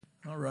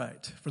All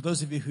right. For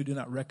those of you who do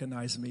not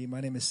recognize me,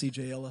 my name is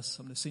C.J. Ellis.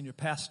 I'm the senior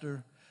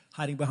pastor,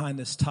 hiding behind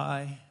this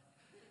tie.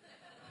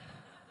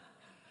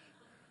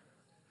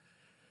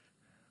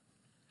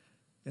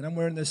 And I'm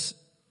wearing this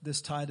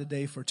tie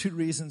today for two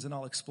reasons, and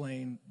I'll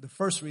explain. The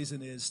first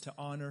reason is to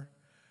honor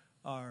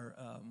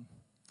our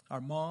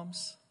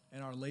moms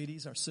and our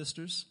ladies, our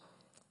sisters.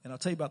 And I'll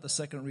tell you about the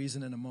second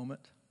reason in a moment.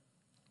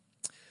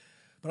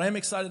 But I am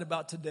excited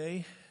about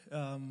today.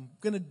 I'm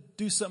going to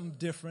do something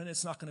different.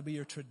 It's not going to be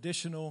your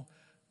traditional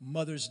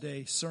Mother's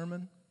Day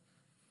sermon.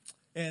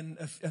 And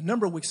a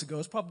number of weeks ago,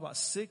 it's probably about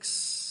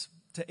 6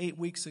 to 8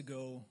 weeks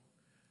ago,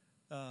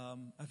 I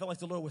felt like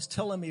the Lord was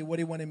telling me what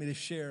He wanted me to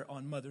share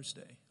on Mother's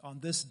Day, on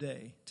this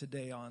day,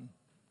 today on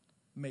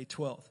May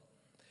 12th.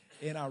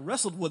 And I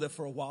wrestled with it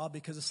for a while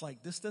because it's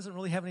like, this doesn't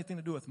really have anything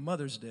to do with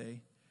Mother's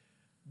Day.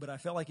 But I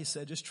felt like He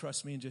said, just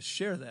trust me and just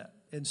share that.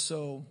 And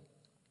so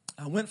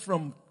I went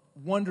from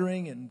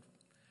wondering and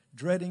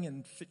dreading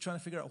and trying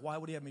to figure out why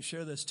would He have me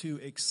share this to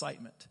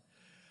excitement.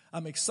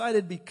 I'm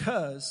excited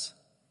because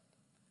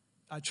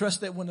I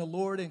trust that when the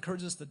Lord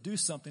encourages us to do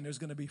something, there's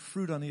going to be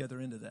fruit on the other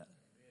end of that.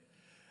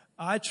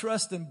 I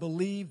trust and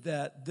believe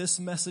that this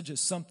message is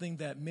something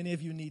that many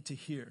of you need to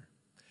hear.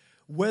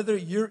 Whether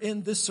you're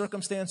in this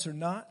circumstance or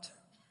not,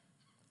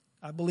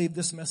 I believe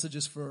this message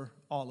is for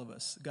all of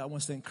us. God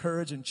wants to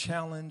encourage and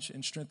challenge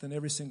and strengthen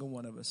every single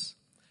one of us.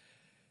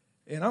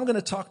 And I'm going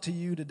to talk to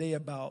you today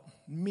about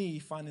me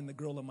finding the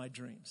girl of my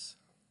dreams.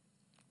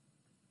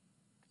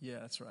 Yeah,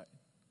 that's right.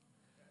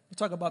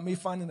 We'll talk about me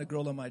finding the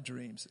girl of my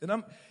dreams.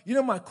 And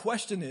my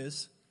question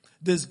is,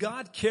 does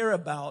God care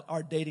about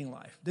our dating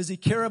life? Does He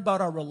care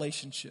about our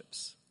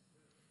relationships?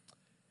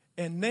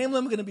 And namely,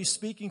 I'm going to be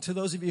speaking to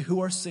those of you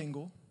who are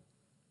single,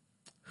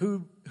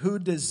 who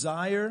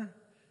desire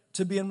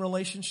to be in a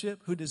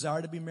relationship, who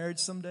desire to be married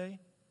someday.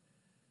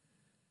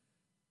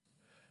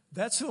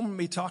 That's who I'm going to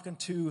be talking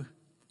to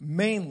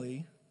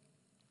mainly.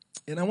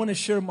 And I want to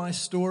share my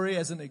story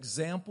as an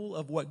example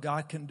of what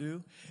God can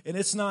do. And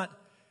it's not,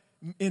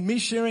 in me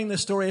sharing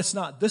this story, it's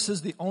not, this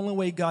is the only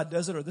way God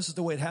does it or this is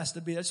the way it has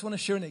to be. I just want to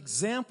share an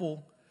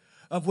example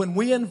of when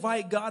we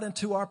invite God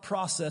into our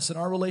process and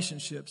our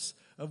relationships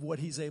of what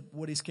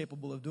He's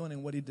capable of doing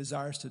and what He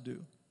desires to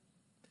do.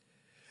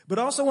 But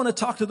I also want to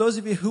talk to those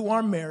of you who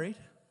are married,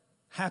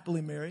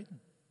 happily married,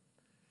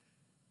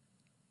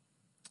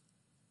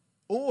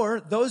 or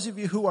those of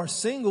you who are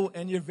single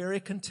and you're very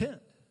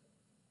content.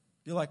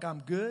 You're like,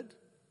 I'm good,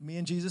 me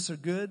and Jesus are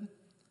good,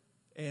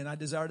 and I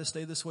desire to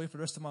stay this way for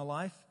the rest of my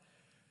life.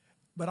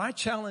 But I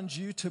challenge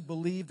you to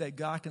believe that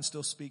God can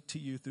still speak to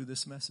you through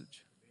this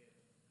message.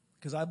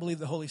 Because I believe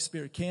the Holy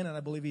Spirit can, and I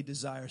believe He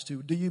desires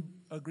to. Do you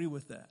agree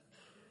with that?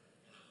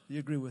 Do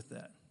you agree with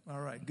that? All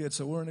right, good.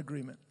 So we're in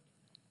agreement.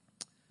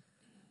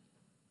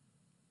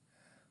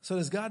 So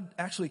does God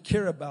actually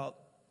care about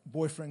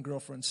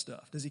boyfriend-girlfriend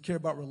stuff? Does He care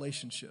about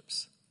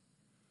relationships?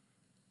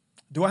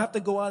 Do I have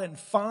to go out and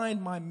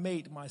find my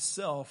mate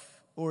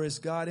myself, or is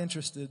God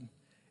interested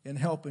in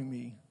helping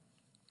me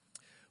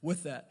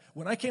with that?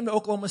 When I came to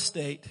Oklahoma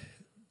State,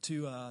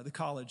 to the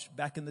college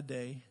back in the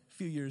day, a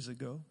few years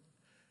ago,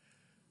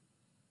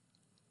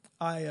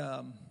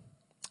 I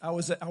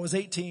was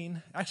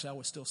 18. Actually, I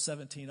was still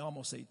 17,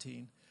 almost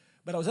 18.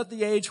 But I was at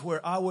the age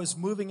where I was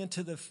moving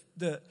into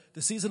the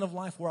season of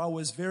life where I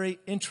was very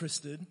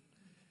interested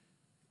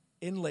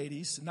in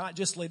ladies, not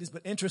just ladies,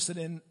 but interested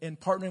in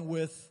partnering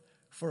with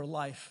for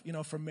life,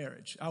 for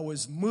marriage. I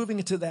was moving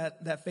into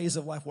that phase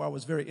of life where I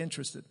was very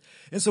interested.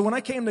 And so when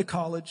I came to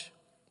college,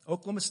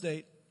 Oklahoma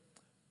State,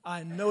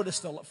 I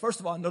noticed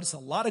first of all, I noticed a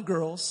lot of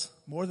girls,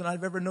 more than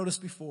I've ever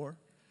noticed before.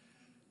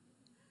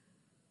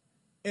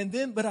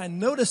 But I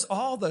noticed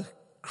all the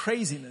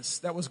craziness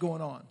that was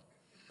going on.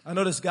 I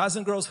noticed guys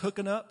and girls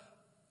hooking up.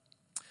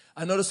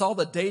 I noticed all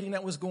the dating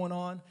that was going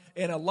on.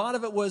 And a lot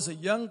of it was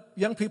young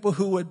people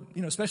who would,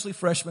 especially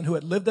freshmen who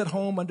had lived at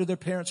home under their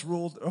parents'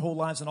 rule their whole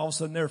lives, and all of a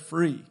sudden they're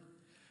free.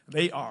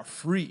 They are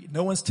free.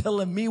 No one's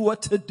telling me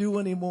what to do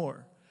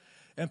anymore.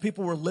 And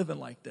people were living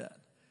like that.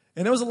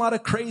 And there was a lot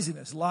of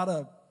craziness, a lot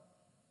of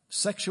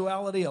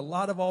sexuality, a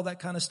lot of all that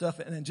kind of stuff.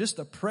 And then just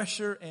the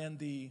pressure and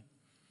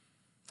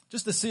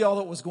just to see all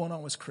that was going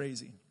on was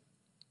crazy.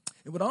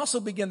 It would also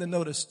begin to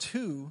notice,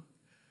 too,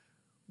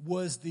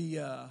 was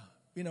the,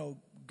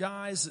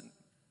 guys,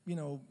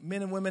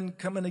 men and women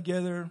coming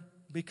together,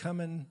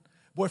 becoming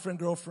boyfriend,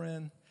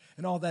 girlfriend,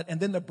 and all that.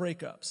 And then the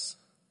breakups,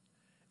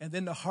 and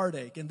then the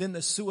heartache, and then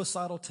the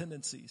suicidal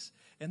tendencies,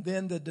 and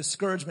then the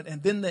discouragement,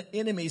 and then the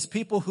enemies,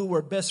 people who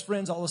were best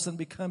friends all of a sudden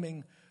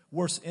becoming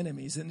worse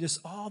enemies, and just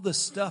all this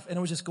stuff. And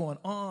it was just going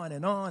on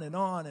and on and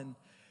on.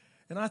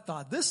 And I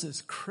thought, this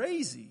is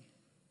crazy.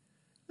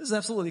 This is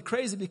absolutely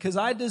crazy, because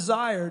I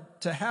desired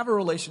to have a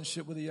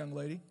relationship with a young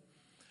lady.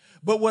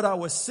 But what I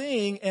was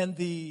seeing and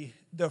the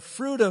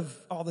fruit of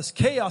all this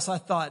chaos, I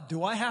thought,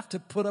 do I have to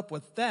put up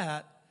with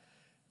that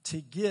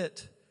to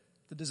get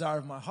the desire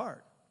of my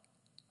heart?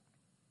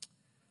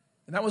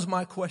 And that was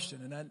my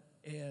question.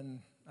 And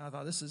I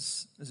thought, this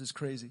is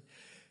crazy.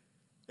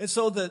 And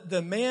so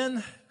the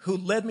man who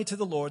led me to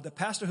the Lord, the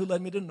pastor who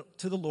led me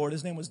to the Lord,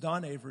 his name was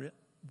Don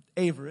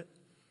Averett.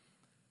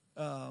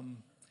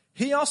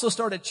 He also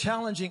started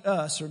challenging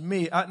us, or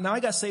me. Now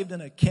I got saved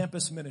in a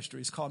campus ministry.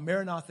 It's called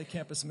Maranatha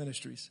Campus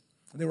Ministries.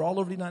 And they were all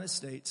over the United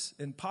States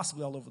and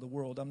possibly all over the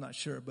world. I'm not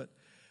sure. But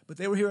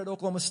they were here at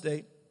Oklahoma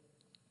State.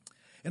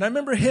 And I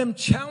remember him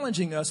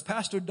challenging us.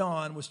 Pastor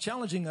Don was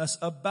challenging us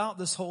about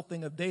this whole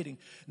thing of dating.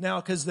 Now,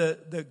 because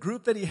the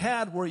group that he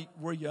had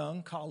were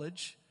young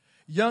college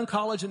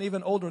and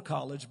even older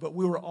college. But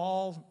we were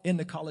all in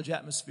the college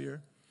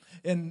atmosphere.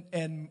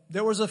 And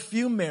there was a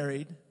few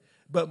married.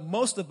 But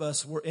most of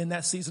us were in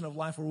that season of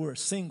life where we were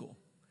single.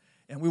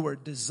 And we were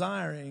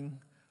desiring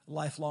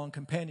lifelong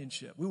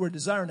companionship. We were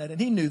desiring that. And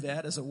he knew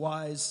that as a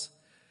wise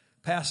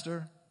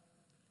pastor.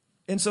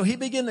 And so he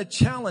began to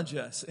challenge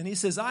us. And he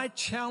says, I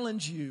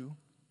challenge you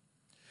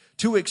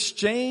to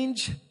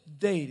exchange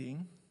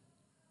dating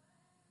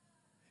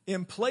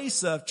in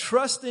place of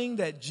trusting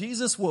that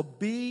Jesus will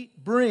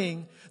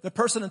bring the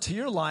person into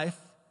your life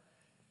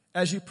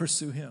as you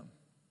pursue him.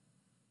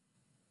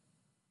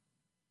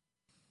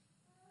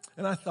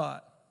 And I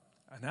thought,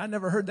 and I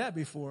never heard that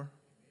before.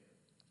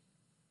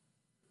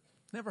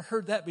 Never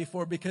heard that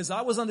before, because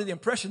I was under the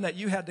impression that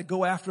you had to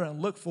go after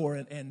and look for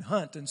and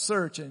hunt and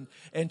search and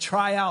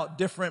try out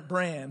different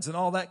brands and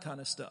all that kind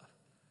of stuff.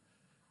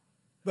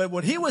 But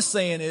what he was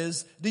saying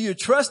is, do you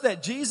trust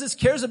that Jesus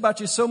cares about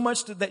you so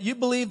much that you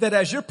believe that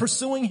as you're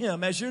pursuing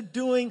him, as you're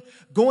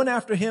going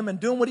after him and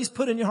doing what he's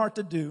put in your heart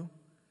to do,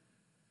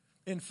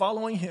 in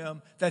following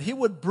him, that he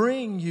would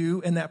bring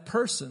you and that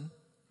person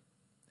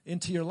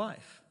into your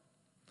life?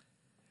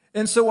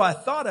 And so I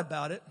thought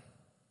about it,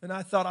 and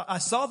I thought, I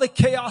saw the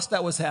chaos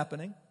that was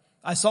happening.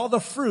 I saw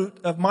the fruit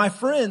of my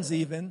friends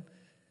even,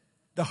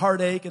 the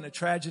heartache and the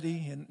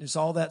tragedy and just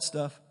all that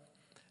stuff.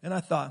 And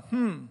I thought,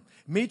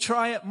 me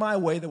try it my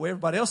way, the way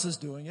everybody else is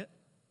doing it.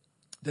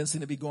 Doesn't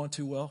seem to be going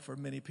too well for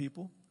many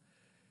people.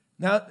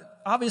 Now,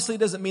 obviously it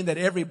doesn't mean that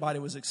everybody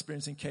was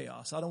experiencing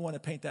chaos. I don't want to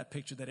paint that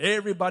picture that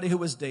everybody who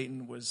was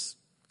dating was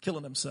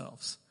killing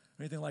themselves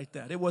or anything like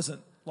that. It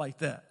wasn't like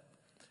that.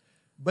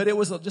 But it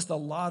was just a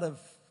lot of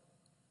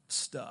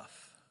stuff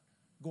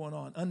going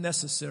on,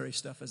 unnecessary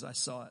stuff as I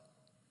saw it.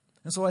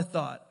 And so I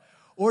thought,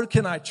 or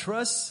can I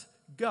trust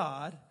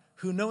God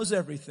who knows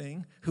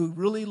everything, who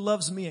really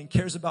loves me and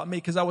cares about me?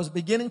 Because I was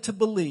beginning to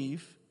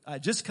believe, I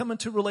had just come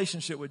into a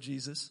relationship with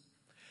Jesus,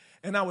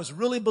 and I was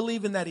really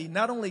believing that he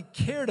not only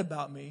cared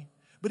about me,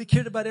 but he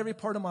cared about every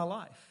part of my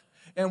life.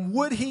 And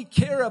would he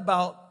care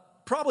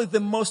about probably the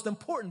most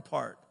important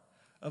part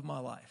of my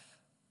life?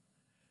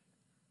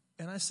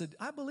 And I said,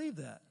 I believe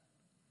that.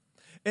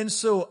 And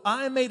so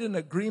I made an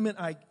agreement,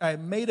 I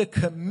made a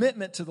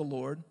commitment to the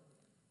Lord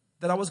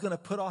that I was going to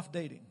put off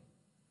dating.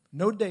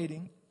 No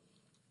dating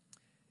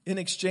in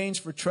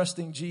exchange for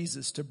trusting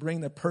Jesus to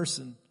bring the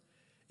person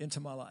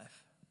into my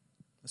life.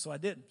 And so I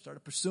did.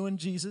 Started pursuing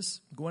Jesus,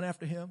 going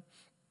after him.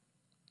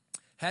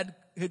 Had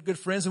good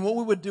friends. And what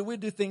we would do, we'd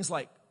do things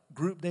like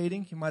group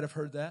dating. You might have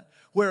heard that.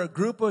 Where a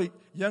group of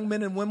young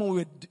men and women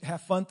would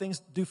have fun things,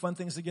 do fun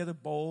things together,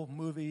 bowl,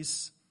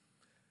 movies,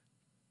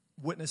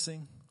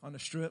 witnessing on the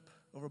strip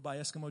over by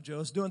Eskimo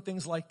Joe's, doing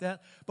things like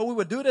that. But we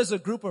would do it as a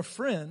group of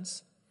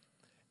friends,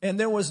 and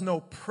there was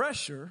no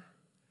pressure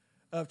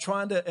of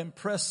trying to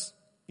impress,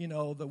 the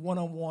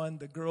one-on-one,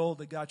 the girl,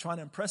 the guy, trying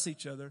to impress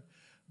each other.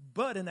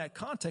 But in that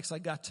context, I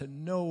got to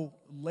know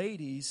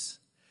ladies,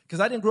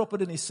 because I didn't grow up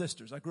with any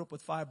sisters. I grew up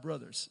with 5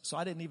 brothers, so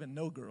I didn't even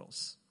know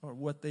girls or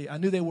I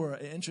knew they were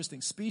an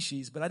interesting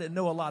species, but I didn't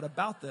know a lot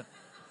about them.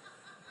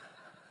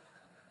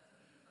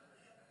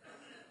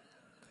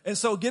 And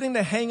so getting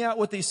to hang out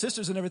with these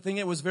sisters and everything,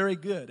 it was very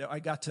good. I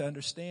got to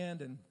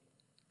understand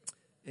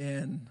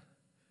and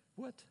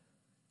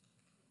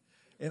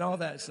all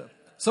that stuff.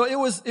 So it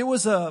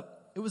was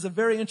a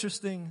very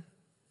interesting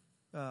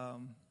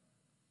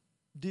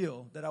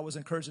deal that I was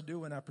encouraged to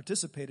do and I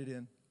participated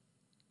in.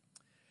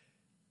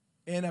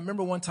 And I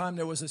remember one time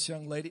there was this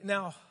young lady.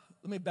 Now,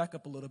 let me back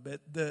up a little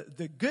bit.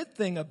 The good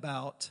thing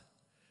about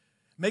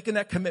making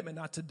that commitment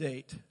not to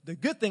date, the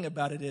good thing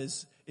about it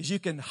is you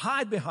can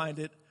hide behind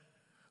it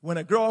when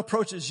a girl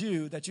approaches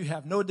you that you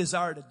have no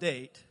desire to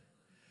date,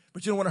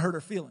 but you don't want to hurt her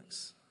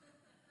feelings.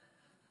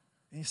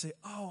 And you say,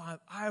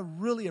 I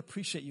really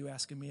appreciate you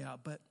asking me out,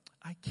 but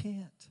I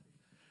can't.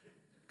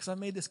 Because I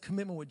made this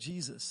commitment with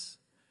Jesus.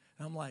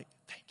 And I'm like,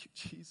 thank you,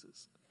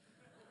 Jesus.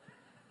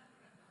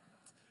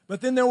 But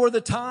then there were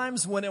the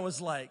times when it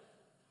was like,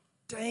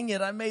 dang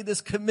it, I made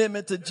this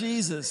commitment to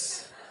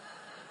Jesus.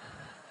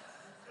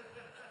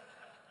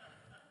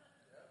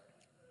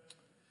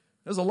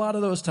 There's a lot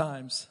of those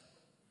times.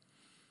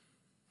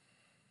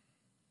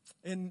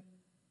 And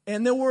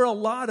there were a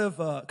lot of,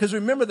 because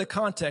remember the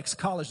context,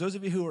 college. Those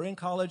of you who are in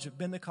college, have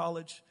been to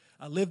college.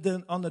 I lived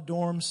in the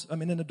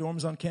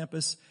dorms on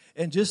campus.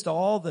 And just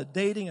all the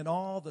dating and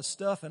all the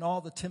stuff and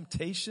all the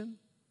temptation.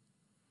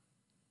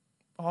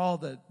 All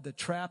the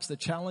traps, the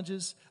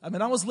challenges. I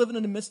was living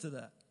in the midst of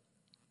that.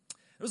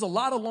 There was a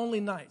lot of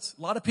lonely nights.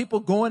 A lot of people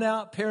going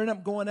out, pairing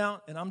up, going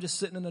out. And I'm just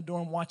sitting in the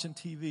dorm watching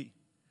TV.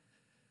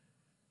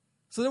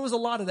 So there was a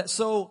lot of that.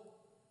 So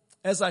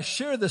as I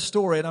share this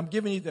story, and I'm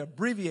giving you the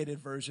abbreviated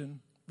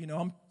version,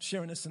 I'm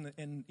sharing this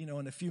in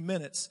a few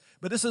minutes,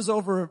 but this is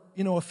over,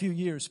 a few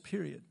years,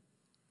 period.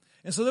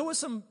 And so there was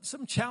some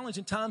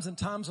challenging times and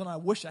times when I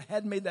wish I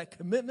had made that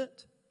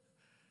commitment.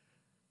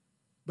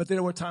 But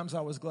there were times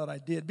I was glad I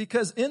did.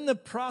 Because in the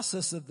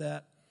process of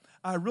that,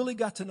 I really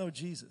got to know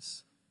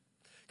Jesus.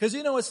 Because,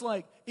 it's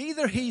like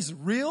either he's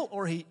real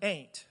or he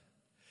ain't.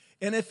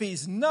 And if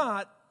he's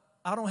not,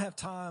 I don't have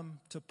time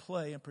to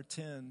play and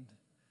pretend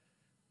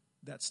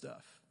that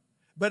stuff.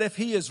 But if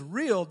he is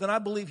real, then I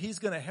believe he's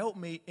going to help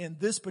me in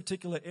this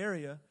particular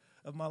area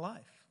of my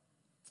life.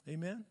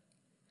 Amen?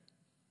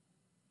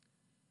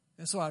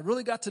 And so I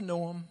really got to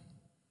know him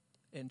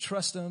and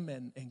trust him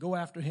and go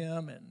after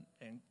him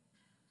and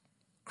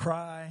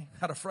cry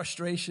out of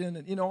frustration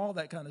and, all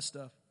that kind of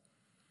stuff.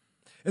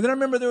 And then I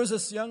remember there was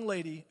this young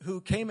lady who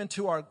came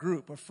into our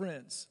group of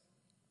friends.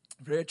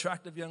 Very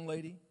attractive young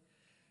lady.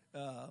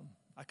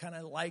 I kind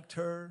of liked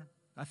her.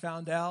 I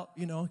found out,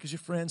 because your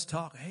friends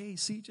talk, hey,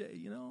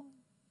 CJ,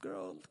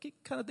 girl,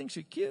 kind of thinks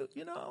you're cute,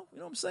 you know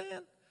what I'm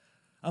saying?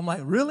 I'm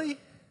like, really?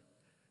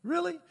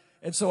 Really?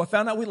 And so I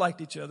found out we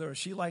liked each other, or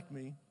she liked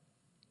me.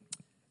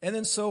 And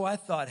then so I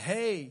thought,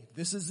 hey,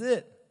 this is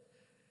it.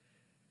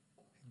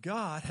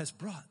 God has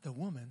brought the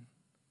woman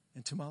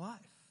into my life.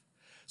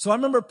 So I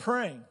remember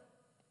praying.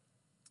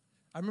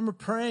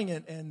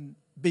 And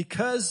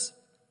because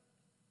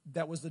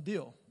that was the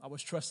deal, I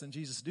was trusting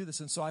Jesus to do this.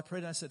 And so I prayed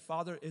and I said,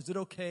 Father, is it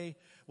okay?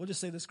 We'll just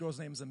say this girl's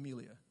name is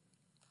Amelia.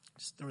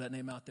 Just throw that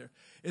name out there.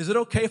 Is it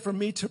okay for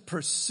me to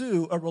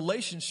pursue a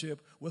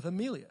relationship with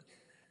Amelia?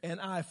 And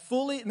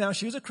now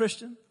she was a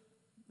Christian.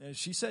 As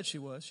she said she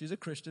was. She's a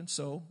Christian.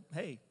 So,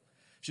 hey,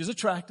 she's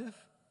attractive.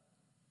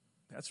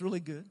 That's really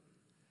good.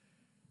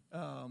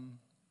 And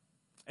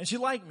she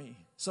liked me.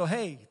 So,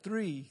 hey,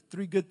 three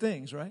good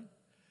things, right?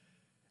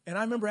 And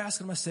I remember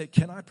asking him, I said,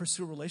 can I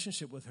pursue a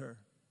relationship with her?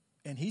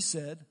 And he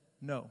said,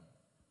 no.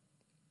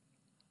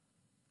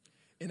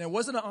 And it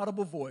wasn't an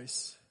audible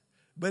voice,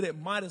 but it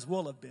might as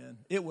well have been.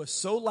 It was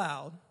so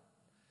loud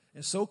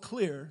and so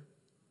clear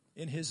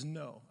in his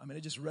no. I mean,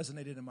 it just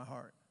resonated in my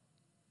heart.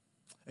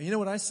 And you know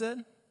what I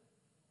said?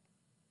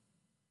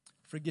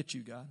 Forget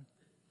you, God.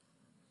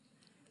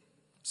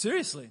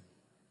 Seriously.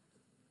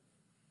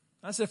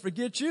 I said,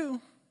 forget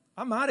you.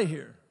 I'm out of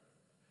here.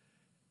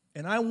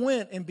 And I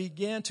went and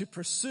began to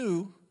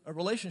pursue a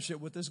relationship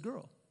with this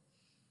girl.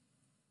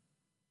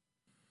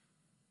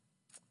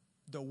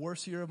 The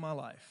worst year of my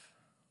life.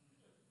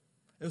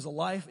 It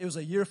was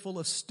a year full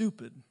of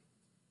stupid.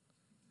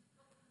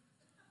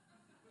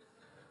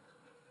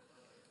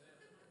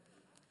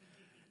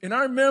 And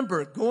I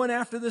remember going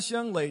after this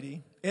young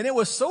lady, and it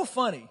was so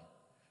funny.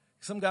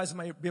 Some guys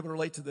might be able to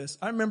relate to this.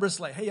 I remember it's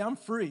like, hey, I'm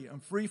free.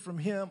 I'm free from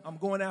him. I'm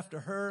going after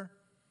her.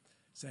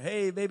 Say,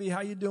 hey, baby, how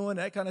you doing?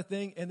 That kind of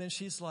thing. And then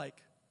she's like,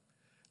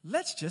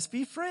 let's just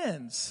be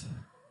friends.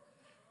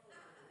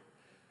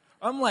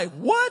 I'm like,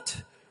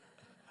 what?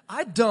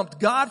 I dumped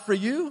God for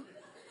you?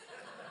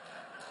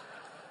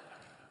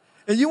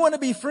 And you want to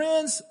be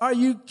friends? Are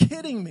you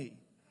kidding me?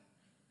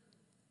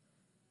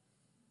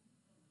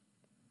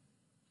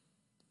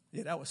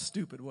 Yeah, that was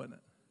stupid, wasn't it?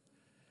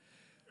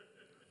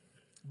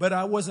 But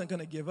I wasn't going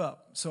to give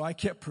up. So I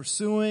kept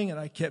pursuing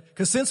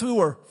because since we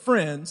were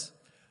friends,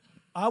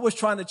 I was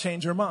trying to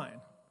change her mind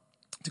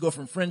to go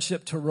from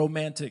friendship to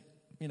romantic,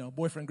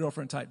 boyfriend,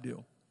 girlfriend type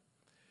deal.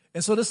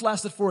 And so this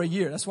lasted for a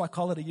year. That's why I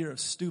call it a year of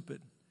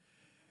stupid.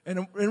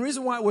 And the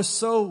reason why it was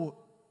so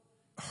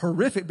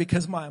horrific,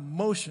 because my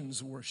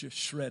emotions were just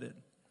shredded.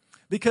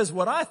 Because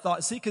what I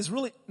thought, because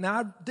really, now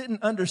I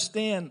didn't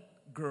understand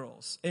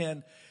girls.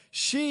 And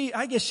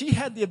I guess she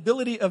had the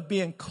ability of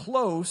being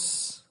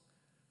close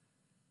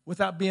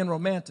without being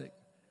romantic.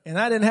 And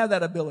I didn't have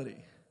that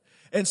ability.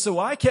 And so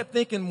I kept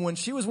thinking when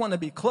she was wanting to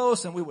be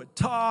close and we would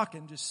talk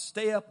and just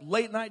stay up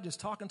late night just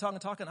talking,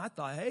 I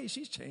thought, hey,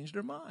 she's changed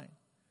her mind.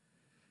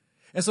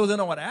 And so then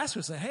I would ask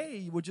her, say,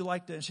 hey, would you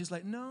like to? And she's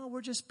like, no,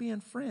 we're just being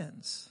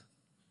friends.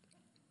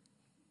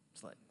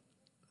 It's like.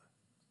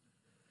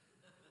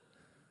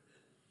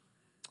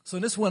 So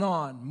this went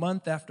on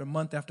month after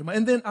month after month.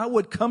 And then I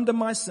would come to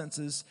my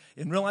senses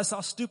and realize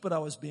how stupid I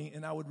was being,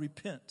 and I would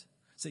repent.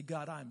 Say,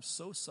 God, I'm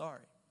so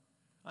sorry.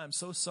 I'm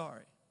so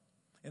sorry.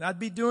 And I'd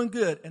be doing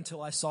good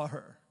until I saw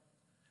her.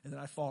 And then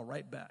I'd fall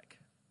right back.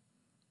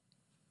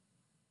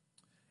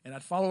 And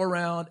I'd follow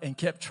around and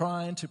kept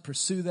trying to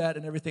pursue that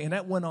and everything. And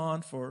that went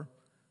on for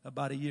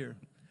about a year.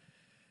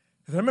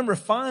 And I remember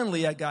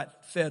finally I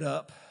got fed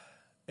up.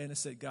 And I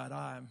said, God,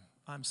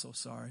 I'm so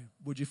sorry.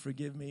 Would you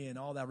forgive me? And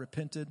all that, I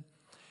repented.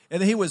 And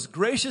then he was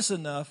gracious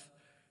enough,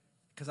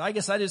 because I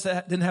guess I just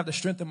didn't have the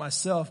strength in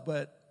myself,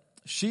 but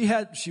she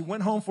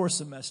went home for a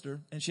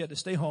semester, and she had to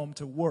stay home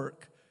to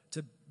work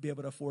to be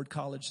able to afford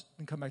college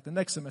and come back the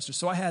next semester.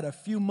 So I had a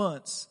few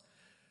months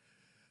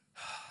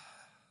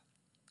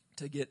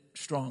to get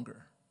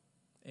stronger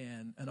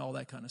and all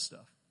that kind of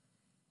stuff.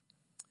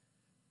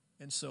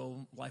 And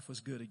so life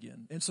was good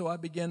again. And so I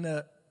began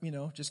to,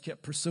 just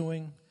kept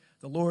pursuing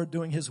the Lord,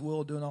 doing his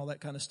will, doing all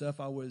that kind of stuff.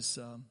 I was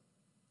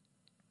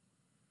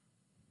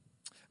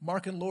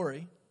Mark and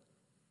Lori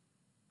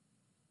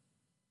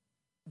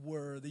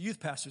were the youth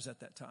pastors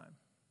at that time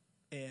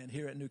and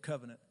here at New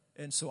Covenant.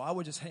 And so I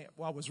would just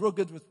I was real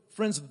good with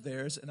friends of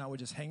theirs, and I would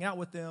just hang out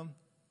with them,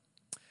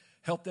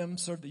 help them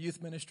serve the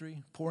youth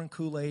ministry, pouring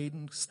Kool-Aid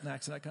and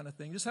snacks and that kind of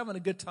thing. Just having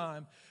a good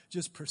time,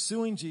 just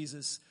pursuing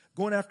Jesus,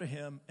 going after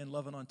him, and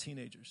loving on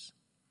teenagers.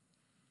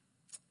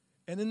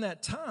 And in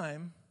that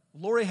time,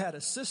 Lori had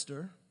a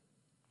sister.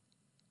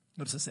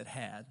 Notice I said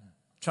had.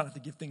 Try not to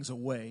give things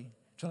away.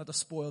 Try not to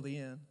spoil the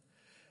end.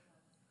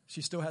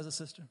 She still has a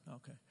sister?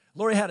 Okay.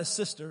 Lori had a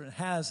sister, and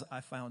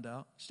I found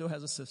out, still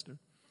has a sister,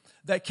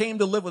 that came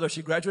to live with her.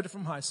 She graduated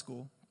from high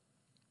school,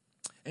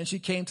 and she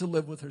came to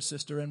live with her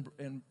sister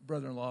and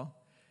brother-in-law.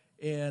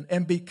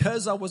 And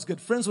because I was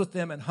good friends with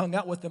them and hung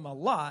out with them a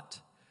lot,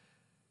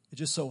 it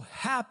just so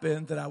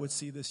happened that I would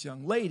see this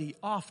young lady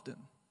often.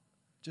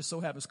 Just so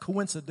happens,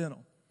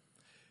 coincidental.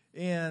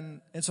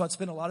 And so I'd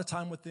spend a lot of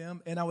time with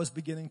them, and I was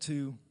beginning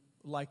to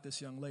like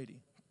this young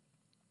lady.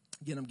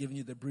 Again, I'm giving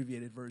you the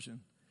abbreviated version.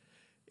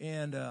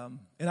 And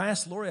I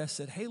asked Lori, I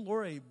said, hey,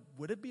 Lori,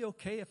 would it be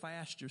okay if I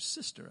asked your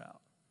sister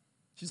out?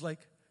 She's like,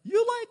 you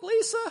like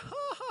Lisa? Ha,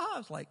 ha, ha. I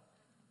was like,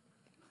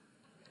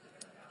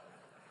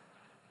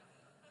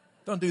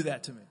 don't do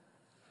that to me.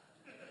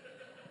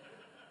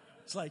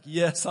 It's like,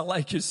 yes, I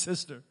like your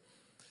sister.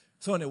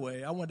 So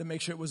anyway, I wanted to make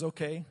sure it was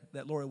okay,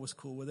 that Lori was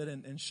cool with it.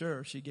 And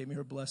sure, she gave me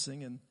her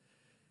blessing.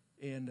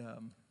 And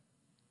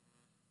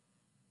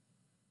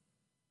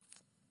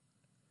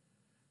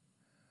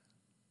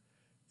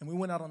we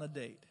went out on a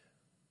date.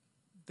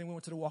 Then we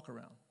went to the walk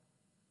around.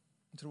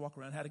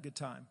 Had a good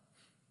time.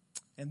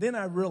 And then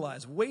I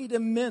realized, wait a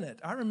minute.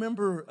 I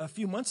remember a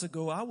few months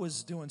ago, I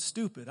was doing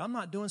stupid. I'm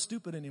not doing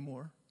stupid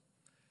anymore.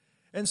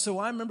 And so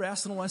I remember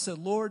asking the Lord, I said,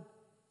 Lord,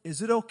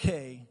 is it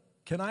okay?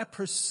 Can I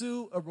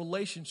pursue a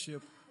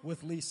relationship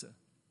with Lisa?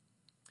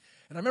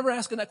 And I remember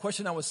asking that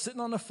question. I was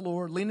sitting on the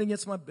floor, leaning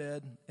against my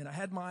bed, and I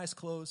had my eyes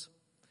closed.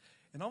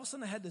 And all of a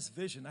sudden, I had this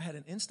vision. I had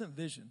an instant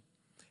vision.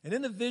 And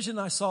in the vision,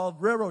 I saw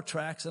railroad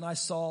tracks, and I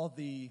saw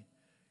the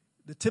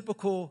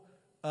typical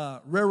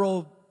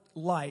railroad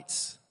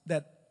lights,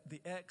 that the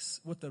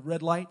X with the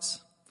red lights.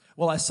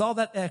 Well, I saw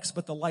that X,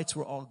 but the lights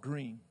were all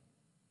green.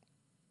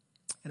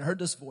 And I heard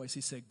this voice.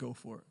 He said, go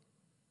for it.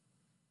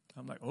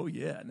 I'm like, oh,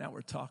 yeah, now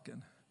we're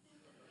talking.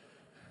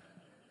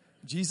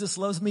 Jesus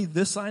loves me,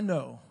 this I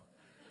know,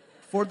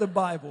 for the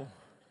Bible.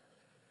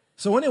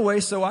 So anyway,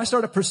 I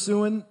started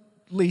pursuing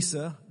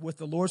Lisa with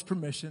the Lord's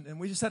permission, and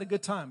we just had a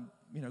good time,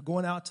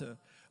 going out to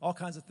all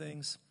kinds of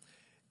things.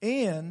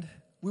 And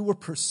we were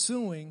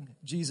pursuing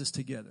Jesus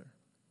together.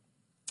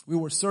 We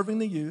were serving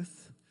the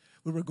youth.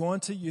 We were going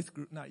to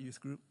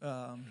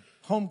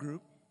home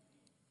group.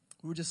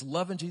 We were just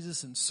loving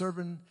Jesus and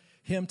serving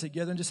him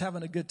together and just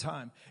having a good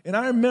time. And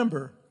I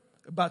remember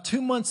about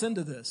 2 months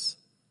into this,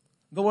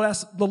 the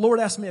Lord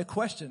asked me a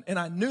question, and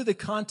I knew the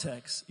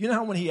context. You know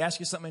how when he asks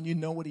you something and you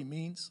know what he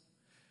means?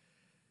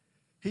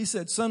 He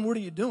said, son, what are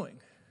you doing?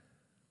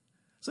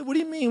 I said, what do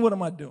you mean, what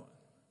am I doing?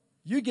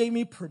 You gave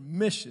me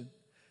permission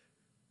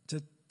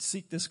to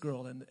seek this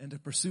girl and to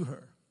pursue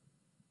her.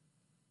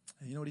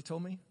 And you know what he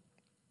told me?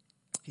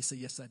 He said,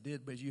 yes, I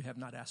did, but you have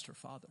not asked her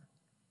father.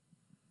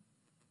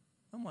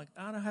 I'm like,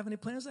 I don't have any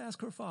plans to ask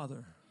her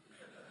father.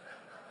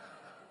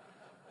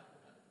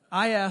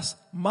 I asked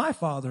my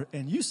father,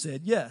 and you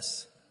said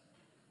yes.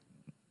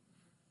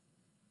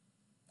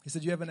 He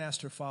said, you haven't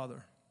asked her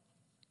father.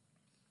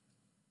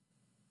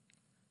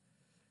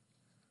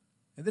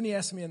 And then he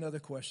asked me another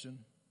question.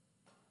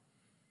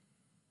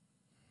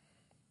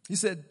 He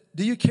said,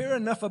 do you care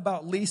enough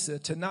about Lisa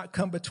to not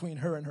come between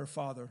her and her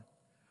father?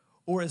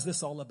 Or is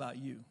this all about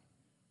you?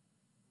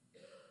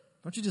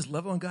 Don't you just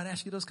love it when God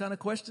asks you those kind of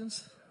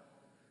questions?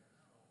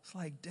 It's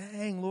like,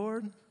 dang,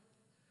 Lord.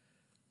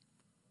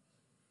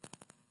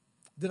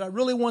 Did I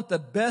really want the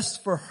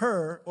best for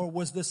her, or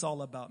was this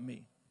all about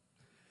me?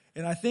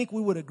 And I think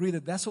we would agree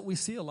that that's what we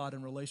see a lot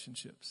in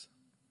relationships.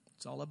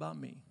 It's all about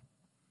me,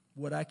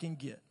 what I can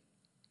get,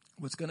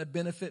 what's going to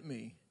benefit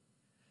me.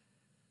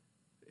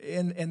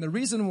 And the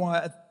reason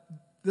why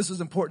this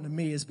is important to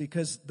me is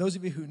because those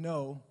of you who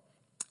know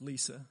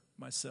Lisa,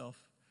 myself,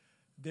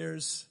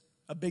 there's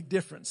a big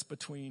difference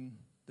between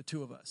the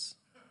two of us.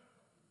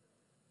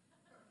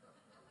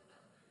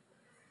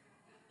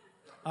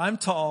 I'm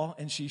tall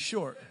and she's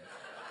short.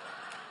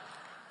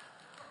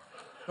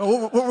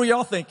 Oh, what were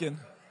y'all thinking?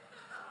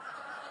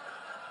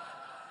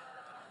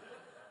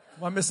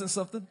 Am I missing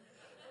something?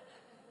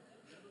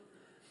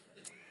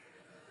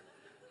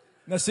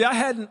 Now, see, I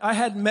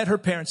hadn't met her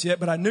parents yet,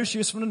 but I knew she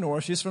was from the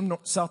north. She's from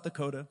South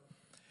Dakota.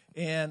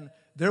 And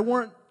there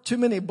weren't too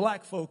many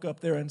black folk up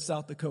there in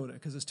South Dakota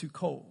because it's too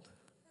cold.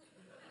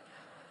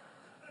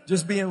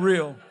 Just being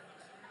real.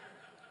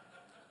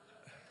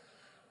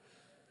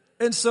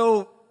 And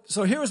so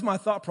here was my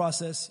thought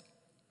process.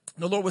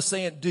 The Lord was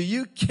saying, do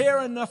you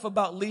care enough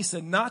about Lisa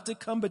not to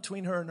come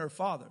between her and her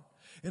father?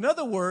 In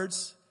other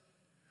words,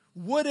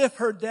 what if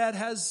her dad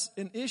has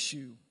an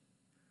issue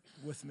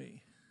with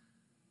me?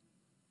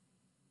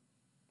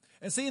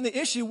 And see, and the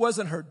issue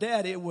wasn't her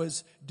dad. It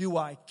was, do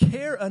I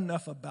care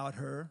enough about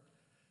her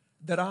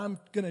that I'm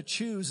going to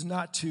choose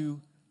not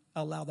to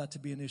allow that to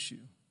be an issue?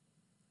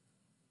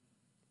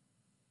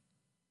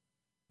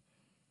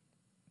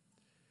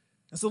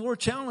 And so the Lord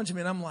challenged me,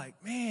 and I'm like,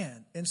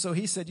 man. And so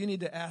he said, you need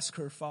to ask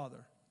her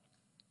father.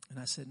 And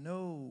I said,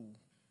 no,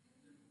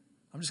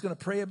 I'm just going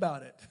to pray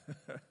about it.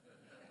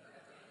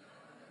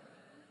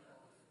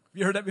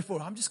 You heard that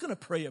before? I'm just going to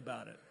pray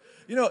about it.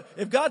 You know,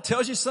 if God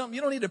tells you something, you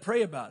don't need to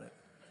pray about it.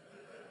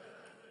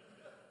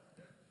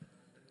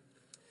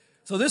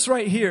 So this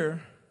right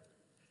here,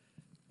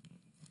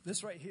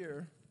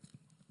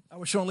 I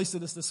was showing Lisa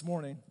this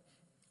morning.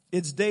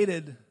 It's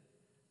dated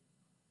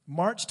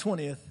March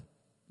 20th,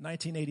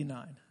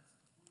 1989.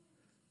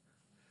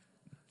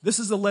 This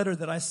is a letter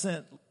that I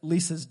sent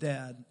Lisa's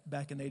dad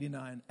back in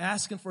 89,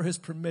 asking for his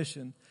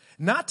permission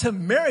not to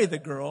marry the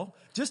girl,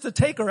 just to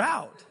take her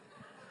out.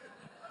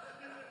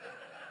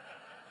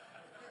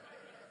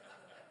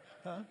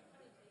 Huh?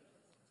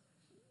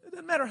 It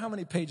doesn't matter how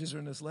many pages are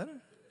in this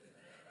letter.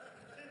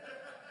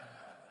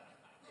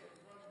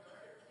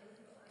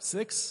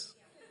 6.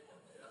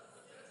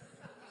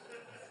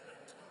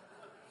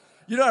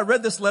 You know, I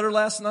read this letter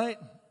last night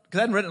because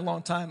I hadn't read it in a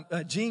long time.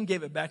 Jean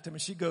gave it back to me.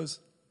 She goes,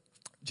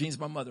 Jean's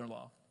my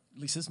mother-in-law,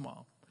 Lisa's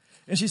mom.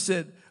 And she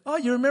said, oh,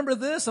 you remember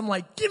this? I'm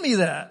like, give me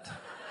that.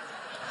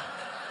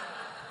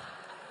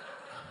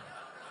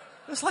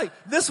 It's like,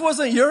 this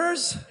wasn't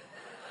yours?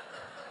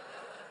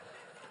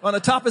 On the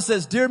top it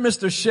says, Dear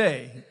Mr.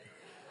 Shea,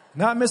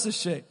 not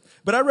Mrs. Shea.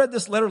 But I read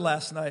this letter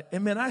last night,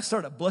 and man, I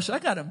started blushing. I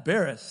got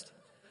embarrassed.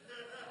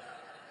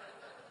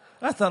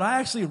 I thought, I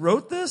actually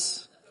wrote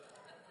this?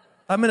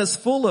 I mean, it's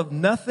full of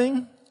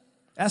nothing,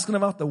 asking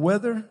about the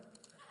weather.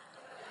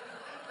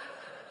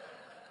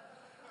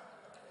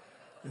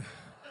 It's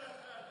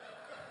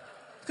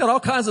got all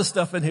kinds of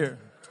stuff in here.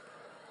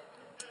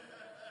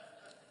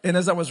 And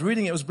as I was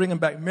reading, it was bringing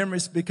back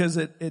memories because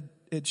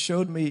it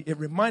showed me, it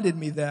reminded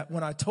me that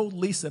when I told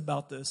Lisa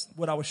about this,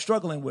 what I was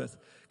struggling with,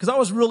 because I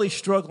was really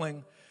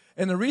struggling.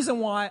 And the reason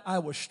why I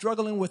was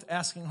struggling with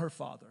asking her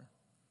father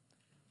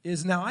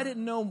is now I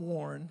didn't know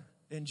Warren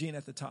and Jean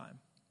at the time.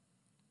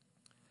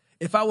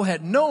 If I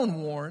had known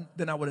Warren,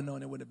 then I would have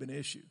known it would have been an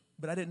issue.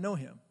 But I didn't know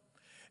him.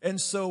 And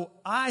so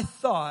I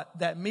thought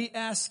that me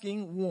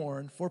asking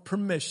Warren for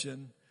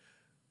permission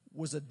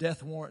was a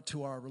death warrant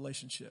to our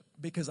relationship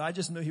because I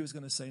just knew he was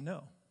going to say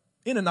no.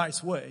 In a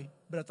nice way,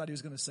 but I thought he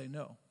was going to say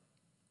no.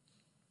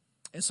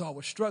 And so I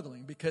was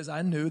struggling because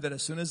I knew that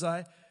as soon as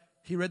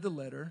he read the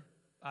letter,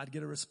 I'd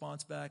get a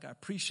response back. I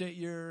appreciate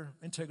your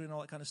integrity and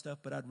all that kind of stuff,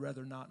 but I'd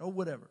rather not, or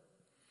whatever.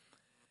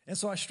 And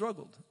so I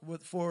struggled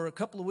for a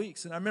couple of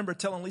weeks. And I remember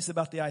telling Lisa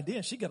about the idea,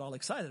 and she got all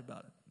excited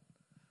about it.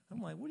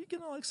 I'm like, what are you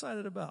getting all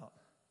excited about?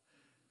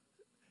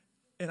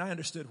 And I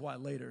understood why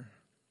later.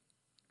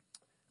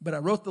 But I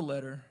wrote the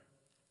letter,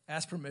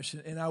 asked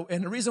permission.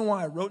 And the reason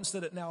why I wrote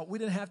instead of, now, we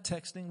didn't have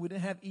texting. We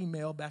didn't have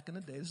email back in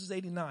the day. This is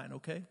 89,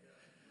 okay?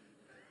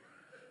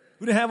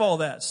 We didn't have all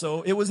that.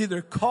 So it was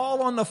either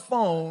call on the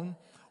phone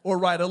or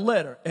write a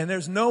letter. And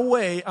there's no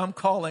way I'm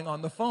calling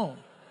on the phone.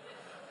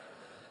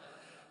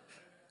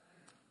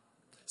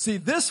 See,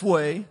 this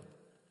way,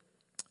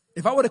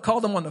 if I would have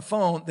called them on the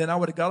phone, then I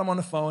would have got them on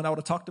the phone. I would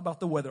have talked about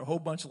the weather a whole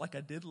bunch like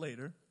I did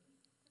later.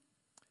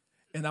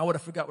 And I would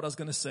have forgot what I was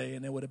going to say,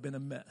 and it would have been a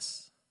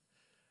mess.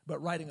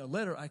 But writing a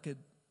letter, I could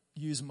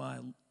use my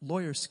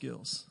lawyer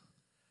skills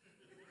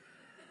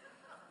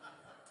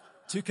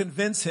to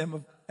convince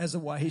him as to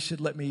why he should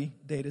let me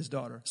date his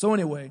daughter. So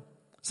anyway,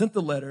 sent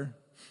the letter.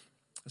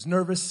 I was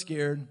nervous,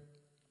 scared.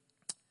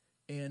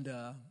 And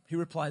he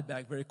replied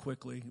back very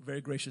quickly,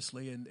 very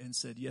graciously, and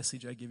said, yes,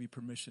 CJ, I give you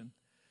permission.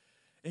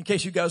 In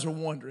case you guys were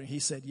wondering, he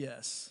said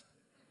yes.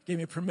 Gave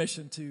me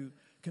permission to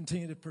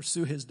continue to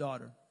pursue his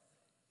daughter.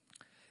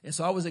 And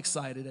so I was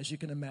excited, as you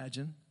can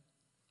imagine.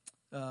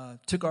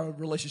 Took our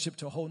relationship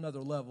to a whole nother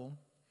level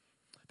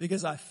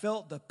because I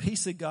felt the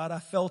peace of God. I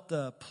felt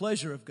the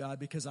pleasure of God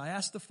because I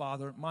asked the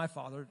Father, my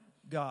Father,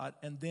 God,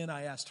 and then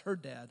I asked her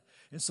dad.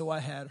 And so I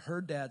had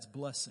her dad's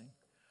blessing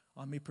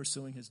on me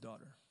pursuing his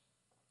daughter.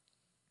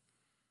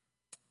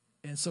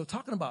 And so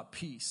talking about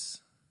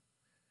peace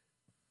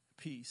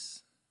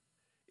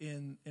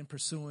in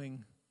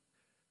pursuing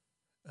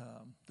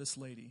this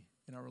lady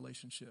in our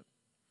relationship.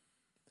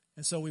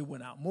 And so we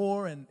went out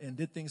more and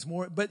did things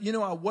more. But, you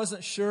know, I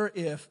wasn't sure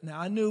if, now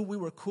I knew we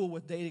were cool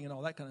with dating and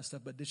all that kind of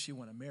stuff, but did she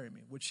want to marry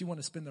me? Would she want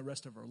to spend the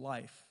rest of her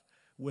life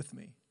with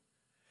me?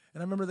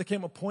 And I remember there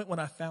came a point when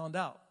I found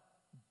out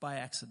by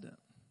accident,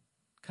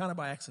 kind of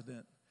by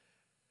accident.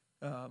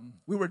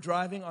 We were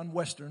driving on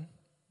Western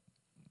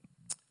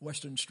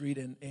Street,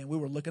 and we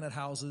were looking at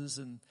houses,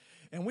 and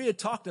we had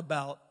talked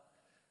about,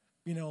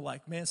 you know,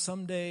 like, man,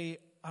 someday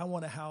I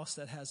want a house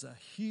that has a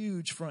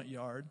huge front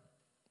yard.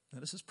 Now,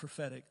 this is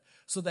prophetic,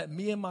 so that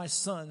me and my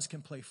sons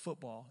can play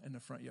football in the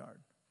front yard.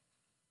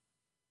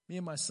 Me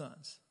and my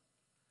sons.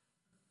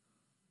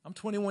 I'm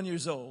 21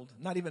 years old,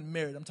 not even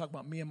married. I'm talking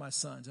about me and my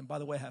sons. And by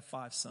the way, I have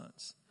 5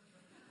 sons.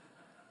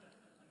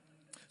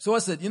 So I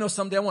said,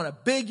 someday I want a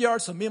big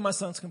yard so me and my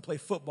sons can play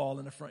football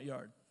in the front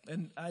yard.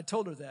 And I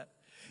told her that.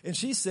 And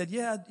she said,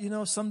 yeah,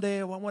 someday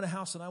I want a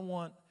house and I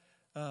want,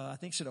 I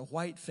think she had a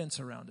white fence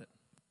around it.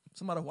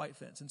 Some kind of white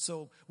fence. And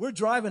so we're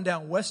driving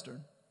down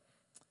Western.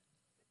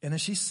 And then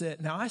she said,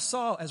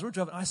 as we're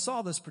driving, I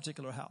saw this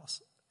particular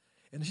house.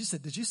 And she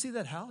said, did you see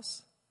that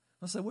house?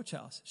 I said, which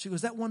house? She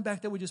goes, that one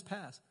back there we just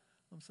passed.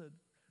 I said,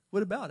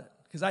 what about it?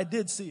 Because I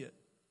did see it.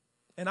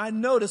 And I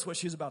noticed what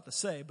she was about to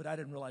say, but I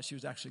didn't realize she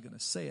was actually going to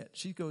say it.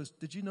 She goes,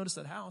 did you notice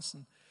that house?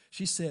 And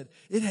she said,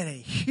 it had a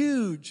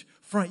huge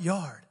front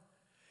yard.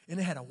 And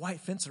it had a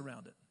white fence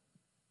around it.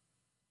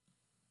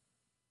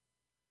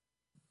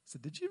 I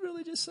said, did you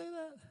really just say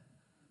that?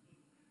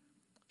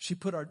 She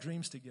put our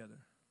dreams together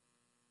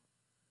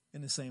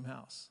in the same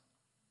house.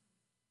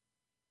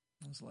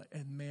 I was like,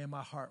 and man,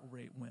 my heart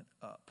rate went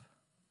up.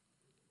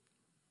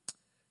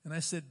 And I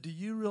said, do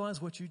you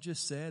realize what you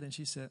just said? And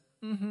she said,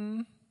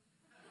 mm-hmm.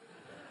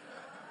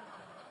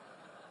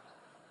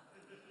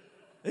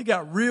 It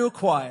got real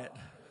quiet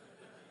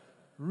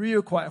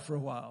for a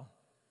while.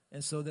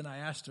 And so then I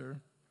asked her,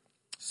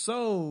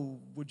 so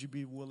would you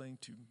be willing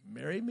to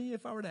marry me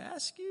if I were to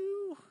ask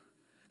you?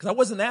 Because I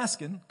wasn't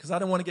asking because I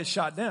didn't want to get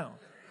shot down.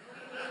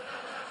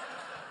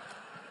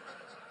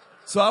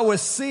 So I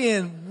was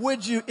seeing,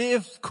 would you,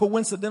 if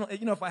coincidentally,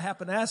 if I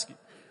happen to ask you.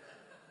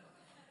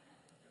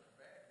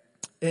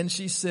 And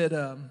she said,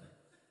 I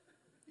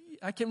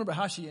can't remember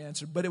how she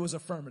answered, but it was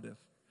affirmative.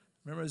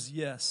 Remember, it was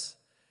yes.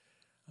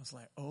 I was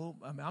like,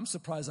 I'm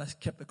surprised I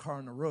kept the car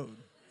on the road.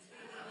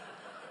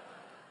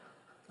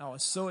 I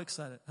was so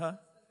excited. Huh?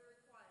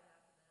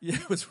 Yeah,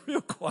 it was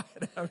real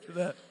quiet after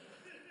that.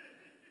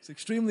 It's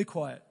extremely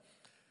quiet.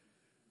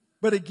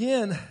 But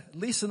again,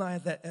 Lisa and I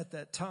at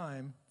that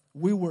time,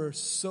 we were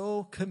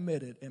so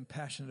committed and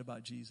passionate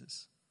about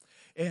Jesus.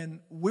 And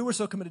we were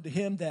so committed to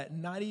him that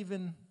not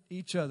even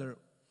each other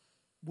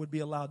would be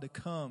allowed to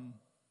come.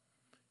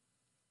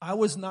 I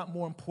was not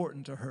more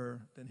important to her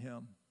than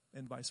him,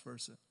 and vice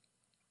versa.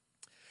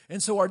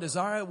 And so our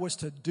desire was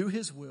to do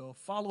his will,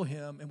 follow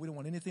him, and we don't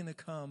want anything to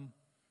come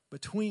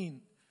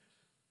between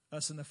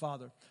us and the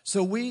Father.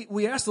 So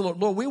we asked the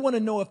Lord, we want to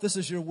know if this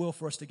is your will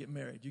for us to get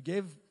married. You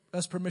gave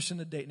us permission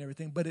to date and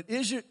everything, but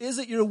is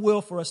it your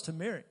will for us to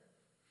marry?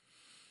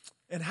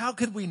 And how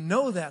could we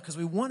know that? Because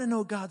we want to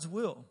know God's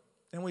will.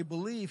 And we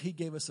believe he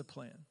gave us a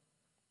plan.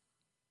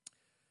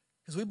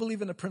 Because we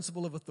believe in the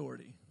principle of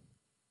authority.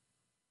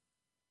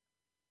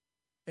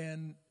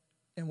 And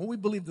what we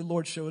believe the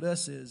Lord showed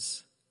us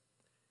is,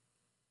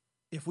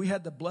 if we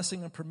had the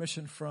blessing and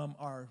permission from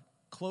our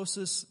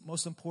closest,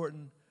 most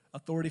important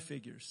authority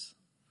figures,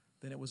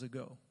 then it was a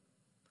go.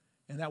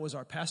 And that was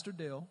our Pastor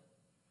Dale,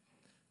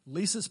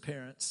 Lisa's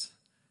parents,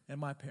 and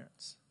my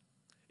parents.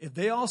 If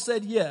they all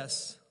said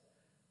yes,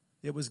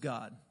 it was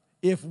God.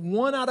 If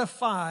 1 out of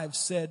 5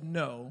 said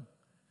no,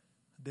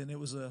 then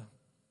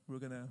we're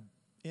going to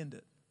end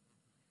it.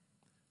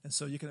 And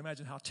so you can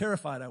imagine how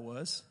terrified I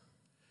was.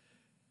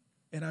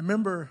 And I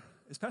remember,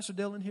 is Pastor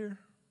Dale in here?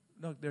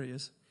 No, there he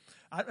is.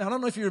 I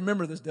don't know if you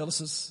remember this, Dale.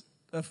 This is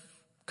a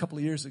couple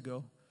of years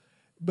ago.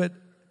 But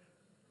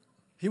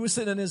he was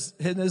sitting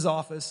in his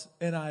office,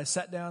 and I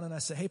sat down and I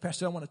said, hey,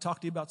 Pastor, I want to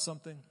talk to you about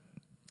something.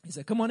 He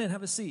said, come on in,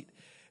 have a seat.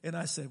 And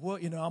I said, well,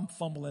 I'm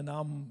fumbling,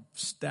 I'm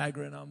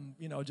staggering,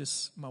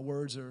 just my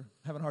words are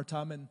having a hard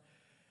time.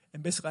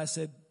 And basically I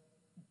said,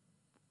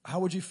 how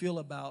would you feel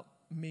about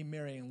me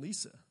marrying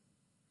Lisa?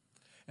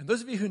 And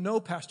those of you who know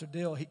Pastor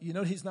Dale,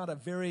 he's not a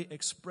very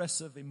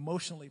expressive,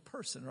 emotionally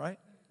person, right?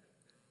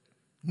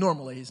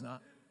 Normally he's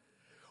not.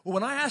 Well,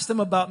 when I asked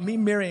him about me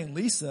marrying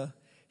Lisa,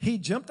 he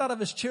jumped out of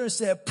his chair and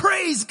said,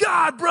 praise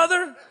God,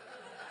 brother.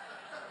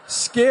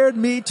 Scared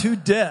me to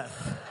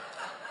death.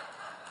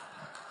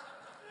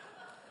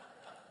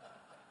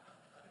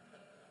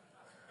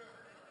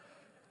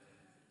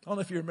 I don't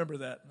know if you remember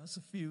that. That's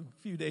a few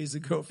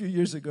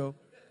years ago.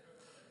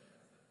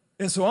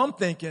 And so I'm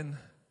thinking,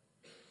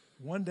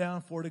 1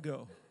 down, 4 to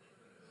go.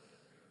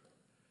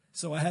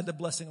 So I had the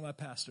blessing of my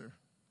pastor.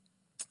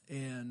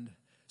 And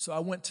so I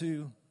went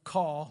to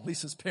call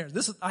Lisa's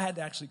parents. I had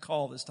to actually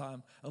call this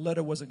time. A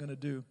letter wasn't going to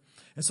do.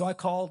 And so I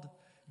called,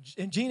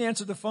 and Jean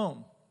answered the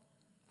phone.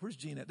 Where's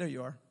Jean at? There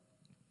you are.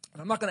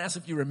 And I'm not going to ask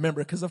if you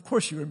remember, because of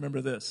course you remember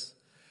this.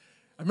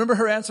 I remember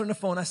her answering the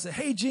phone. I said,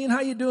 hey, Jean,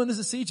 how you doing? This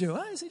is CJ.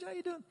 Hi, CJ, how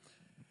you doing?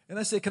 And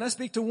I said, can I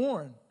speak to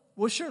Warren?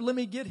 Well, sure, let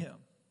me get him.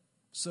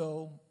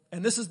 So,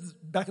 and this is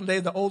back in the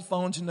day, the old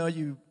phones, you know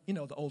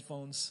the old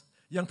phones.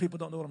 Young people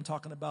don't know what I'm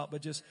talking about,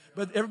 but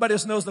everybody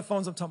else knows the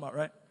phones I'm talking about,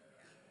 right?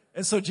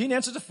 And so Jean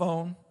answers the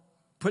phone,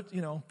 puts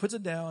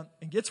it down,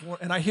 and gets Warren.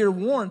 And I hear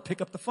Warren pick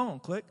up the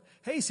phone. Click.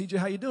 Hey, CJ,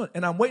 how you doing?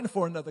 And I'm waiting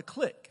for another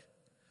click.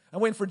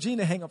 I'm waiting for Jean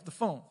to hang up the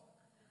phone.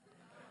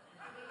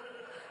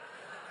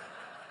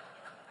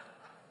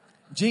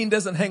 Jean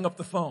doesn't hang up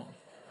the phone.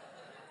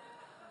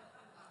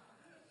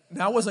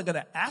 Now, I wasn't going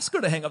to ask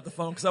her to hang up the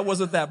phone because I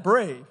wasn't that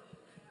brave.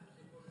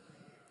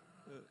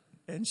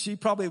 And she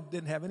probably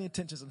didn't have any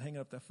intentions of hanging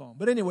up that phone.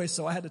 But anyway,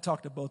 so I had to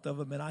talk to both of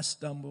them, and I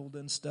stumbled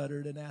and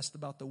stuttered and asked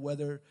about the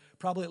weather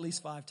probably at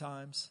least 5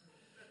 times.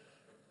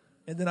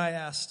 And then I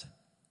asked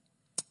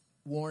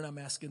Warren,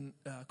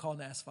 calling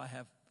to ask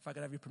if I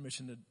could have your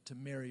permission to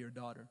marry your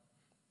daughter.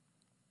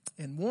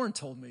 And Warren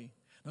told me,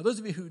 now those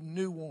of you who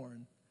knew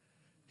Warren,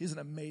 he's an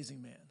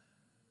amazing man.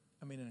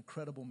 I mean, an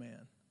incredible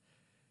man.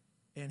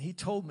 And he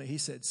told me, he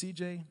said,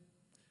 CJ,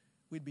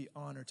 we'd be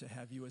honored to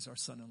have you as our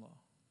son-in-law.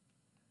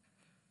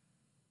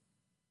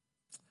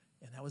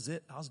 And that was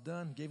it. I was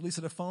done. Gave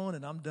Lisa the phone,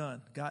 and I'm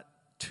done. Got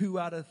 3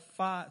 out of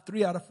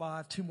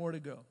 5, 2 more to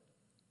go.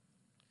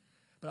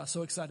 But I was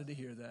so excited to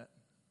hear that,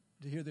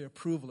 to hear the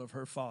approval of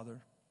her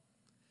father.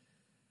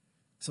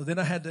 So then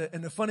I had to,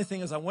 and the funny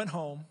thing is I went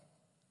home,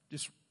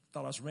 just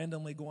thought I was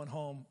randomly going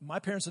home. My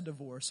parents are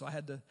divorced, so I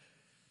had to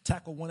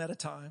tackle one at a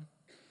time.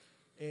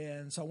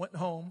 And so I went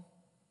home,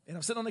 and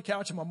I'm sitting on the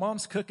couch, and my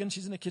mom's cooking.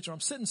 She's in the kitchen. I'm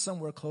sitting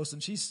somewhere close,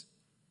 and she's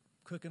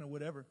cooking or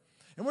whatever.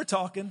 And we're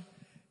talking,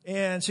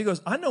 and she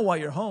goes, I know why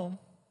you're home.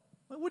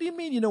 I'm like, what do you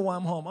mean you know why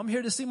I'm home? I'm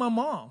here to see my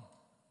mom,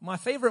 my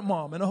favorite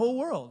mom in the whole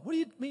world. What do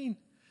you mean?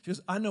 She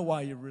goes, I know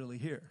why you're really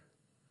here.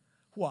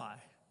 Why?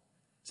 I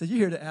said, you're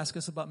here to ask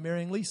us about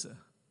marrying Lisa. I'm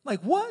like,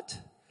 what?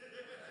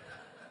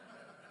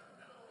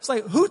 It's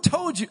like, who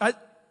told you?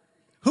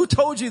 Who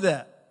told you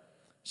that?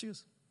 She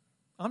goes,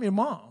 I'm your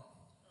mom.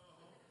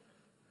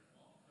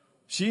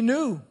 She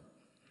knew.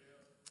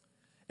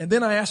 And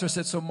then I asked her, I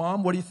said, so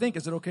Mom, what do you think?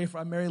 Is it okay if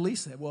I marry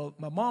Lisa? Well,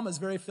 my mom is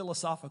very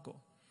philosophical.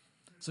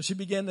 So she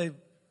began to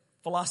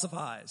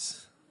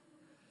philosophize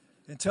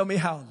and tell me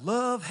how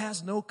love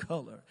has no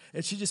color.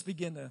 And she just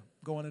began to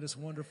go into this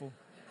wonderful.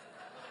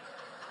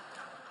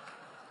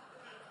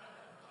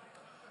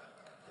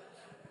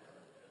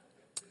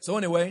 So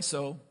anyway,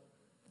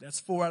 that's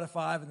 4 out of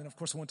 5. And then, of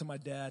course, I went to my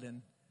dad,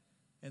 and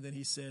then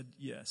he said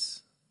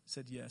yes.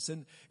 Said yes.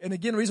 And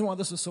again, the reason why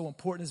this was so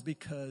important is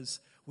because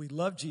we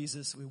love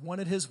Jesus, we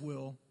wanted his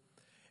will,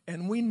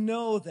 and we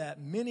know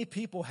that many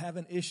people have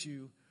an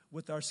issue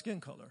with our skin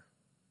color.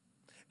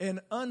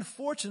 And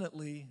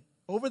unfortunately,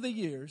 over the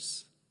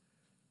years,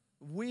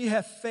 we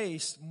have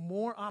faced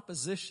more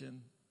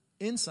opposition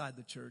inside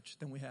the church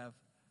than we have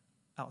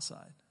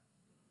outside,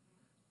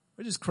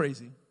 which is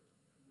crazy.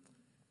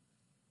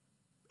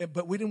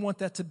 But we didn't want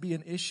that to be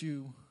an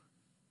issue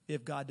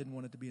if God didn't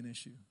want it to be an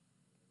issue.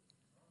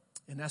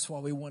 And that's why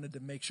we wanted to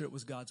make sure it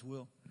was God's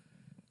will.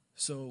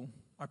 So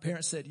our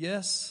parents said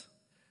yes.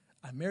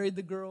 I married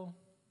the girl,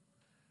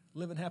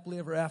 living happily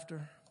ever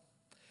after.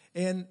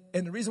 And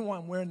the reason why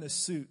I'm wearing this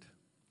suit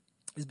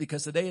is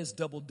because today is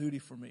double duty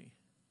for me.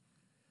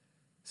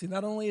 See,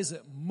 not only is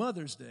it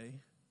Mother's Day,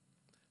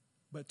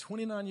 but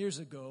 29 years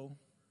ago,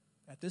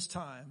 at this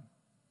time,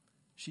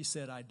 she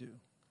said, I do.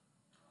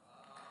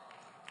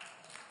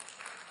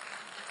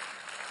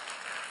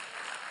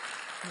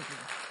 Thank you.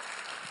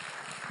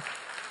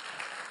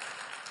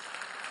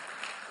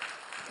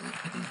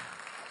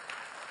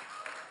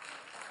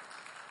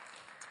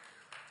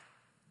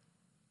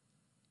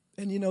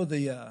 And you know,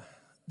 the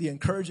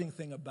encouraging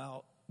thing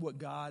about what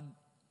God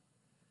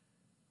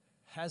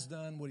has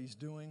done, what he's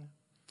doing,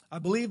 I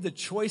believe the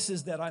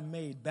choices that I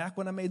made back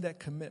when I made that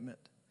commitment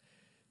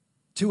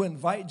to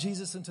invite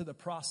Jesus into the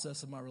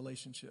process of my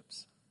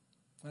relationships.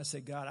 And I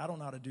said, God, I don't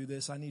know how to do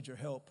this. I need your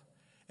help.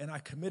 And I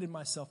committed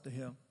myself to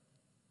him.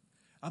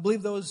 I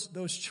believe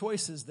those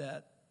choices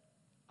that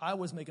I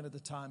was making at the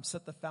time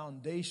set the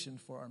foundation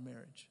for our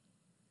marriage.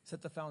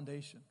 Set the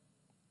foundation.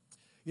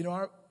 You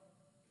know,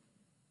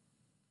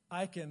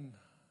 I can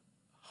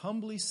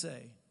humbly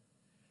say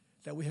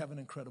that we have an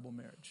incredible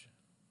marriage.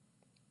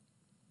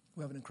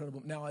 We have an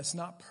incredible. Now, it's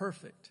not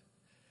perfect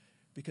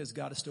because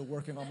God is still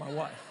working on my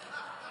wife.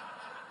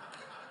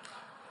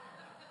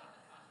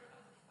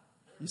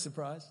 You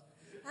surprised?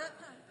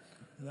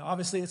 Now,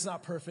 obviously, it's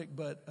not perfect,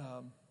 but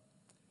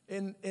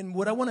and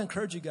what I want to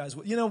encourage you guys,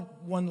 you know,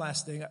 one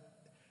last thing.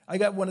 I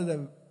got one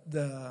of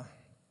the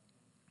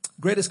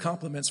greatest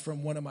compliments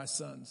from one of my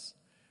sons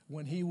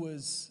when he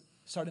was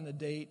starting to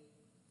date,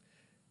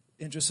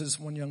 interested in this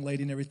one young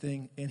lady and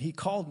everything, and he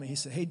called me. He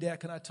said, hey, Dad,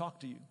 can I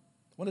talk to you?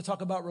 I want to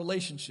talk about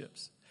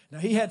relationships. Now,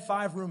 he had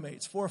 5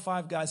 roommates, 4 or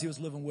 5 guys he was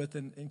living with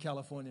in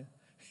California.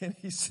 And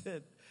he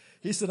said,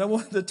 I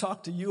wanted to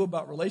talk to you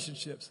about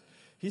relationships.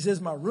 He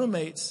says, my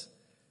roommates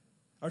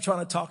are trying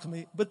to talk to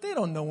me, but they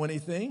don't know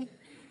anything.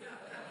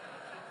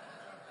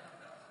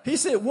 He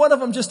said, one of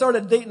them just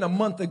started dating a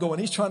month ago, and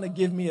he's trying to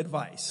give me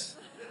advice.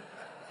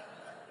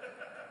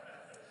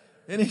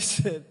 And he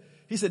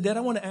said, Dad,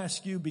 I want to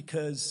ask you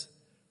because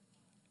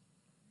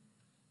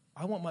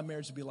I want my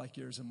marriage to be like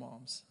yours and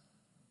Mom's.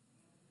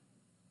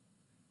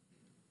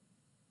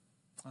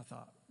 I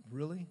thought,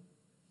 really?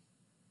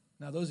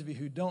 Now, those of you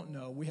who don't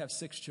know, we have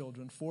 6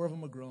 children. 4 of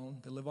them are grown.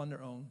 They live on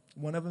their own.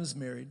 1 of them is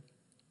married.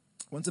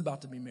 One's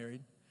about to be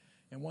married.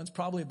 And one's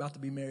probably about to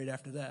be married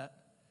after that.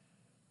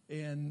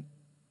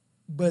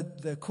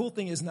 But the cool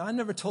thing is, now I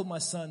never told my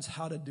sons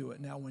how to do it.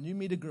 Now, when you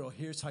meet a girl,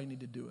 here's how you need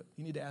to do it.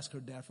 You need to ask her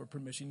dad for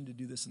permission. You need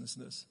to do this and this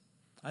and this.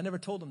 I never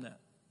told them that.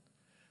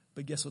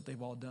 But guess what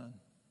they've all done?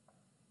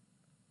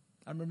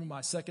 I remember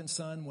my second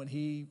son, when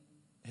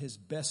his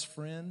best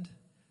friend,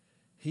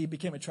 he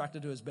became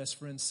attracted to his best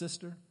friend's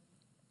sister.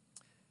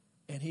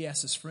 And he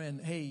asked his friend,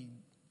 hey,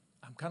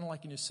 I'm kind of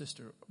liking your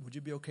sister. Would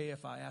you be okay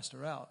if I asked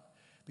her out?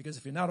 Because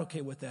if you're not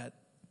okay with that,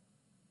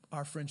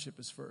 our friendship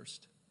is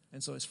first.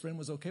 And so his friend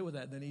was okay with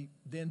that.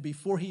 Then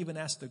before he even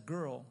asked the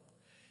girl,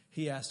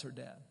 he asked her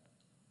dad.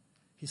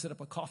 He set up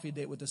a coffee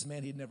date with this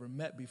man he'd never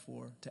met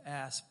before to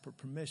ask for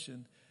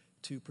permission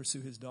to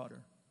pursue his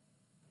daughter.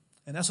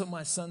 And that's what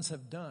my sons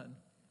have done.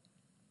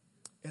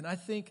 And I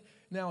think,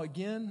 now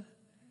again,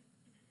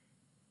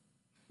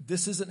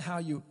 this isn't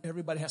how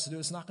everybody has to do it.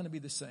 It's not going to be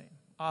the same,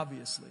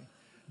 obviously.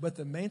 But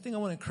the main thing I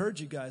want to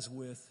encourage you guys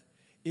with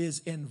is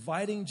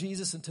inviting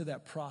Jesus into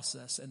that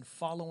process and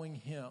following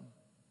him,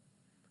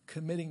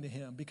 committing to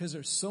him. Because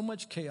there's so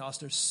much chaos,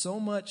 there's so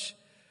much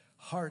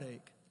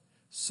heartache,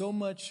 so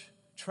much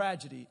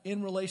tragedy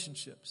in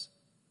relationships.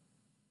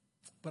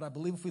 But I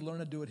believe if we learn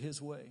to do it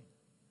his way,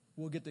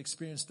 we'll get to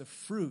experience the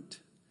fruit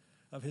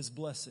of his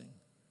blessing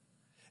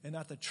and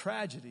not the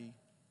tragedy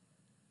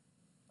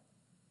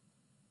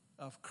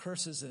of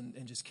curses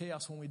and just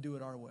chaos when we do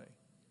it our way.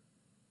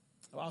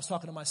 I was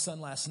talking to my son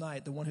last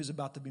night, the one who's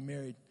about to be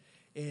married,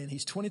 and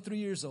he's 23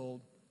 years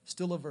old,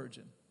 still a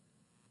virgin.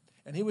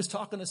 And he was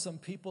talking to some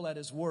people at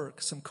his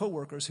work, some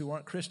coworkers who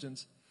aren't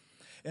Christians,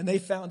 and they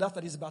found out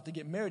that he's about to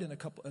get married in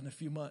a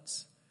few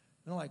months.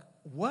 And I'm like,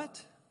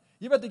 what?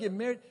 You're about to get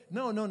married?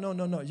 No.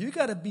 You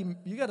got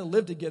to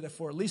live together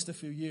for at least a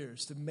few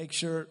years to make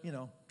sure,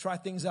 try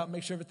things out,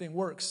 make sure everything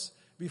works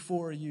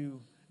before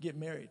you get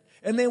married.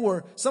 And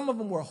some of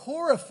them were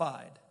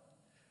horrified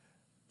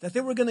that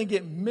they were going to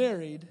get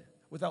married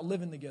without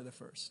living together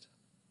first.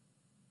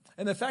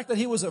 And the fact that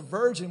he was a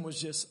virgin was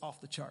just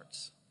off the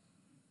charts.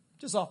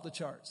 Just off the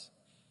charts.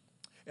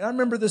 And I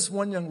remember this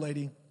one young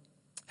lady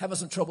having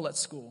some trouble at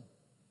school.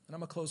 And I'm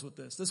going to close with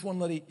this. This young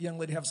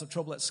lady having some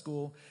trouble at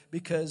school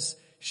because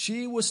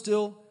she was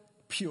still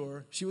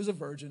pure. She was a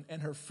virgin.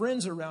 And her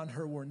friends around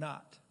her were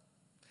not.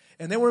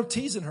 And they were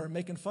teasing her,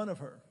 making fun of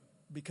her.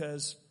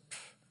 Because,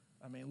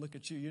 look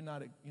at you. You're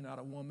not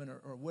a woman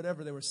or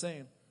whatever they were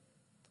saying.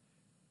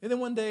 And then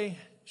one day,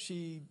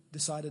 she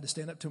decided to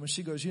stand up to him. And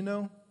she goes,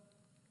 you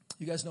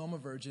guys know I'm a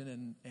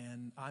virgin.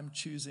 And I'm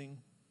choosing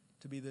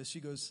to be this. She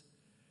goes,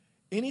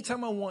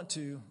 anytime I want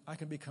to, I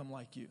can become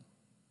like you.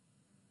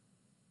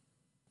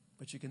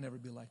 But you can never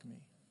be like me.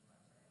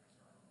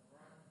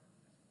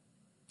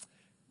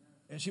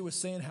 And she was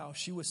saying how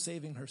she was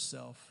saving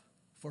herself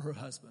for her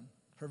husband.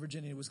 Her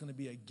virginity was going to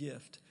be a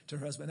gift to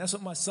her husband. That's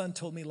what my son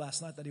told me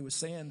last night that he was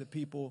saying to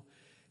people.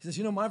 He says,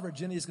 my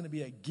virginity is going to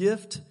be a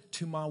gift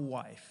to my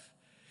wife.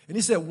 And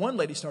he said one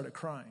lady started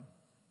crying.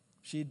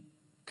 She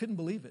couldn't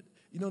believe it.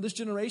 This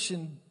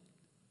generation,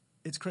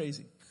 it's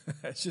crazy.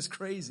 It's just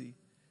crazy.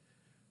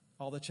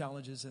 All the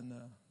challenges and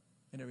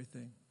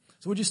everything.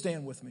 So would you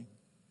stand with me?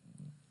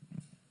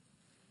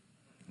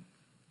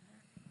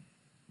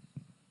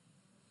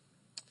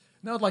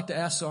 Now I'd like to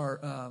ask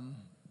our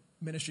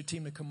ministry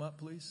team to come up,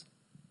 please.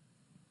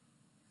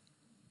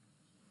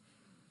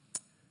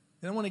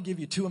 And I want to give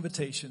you 2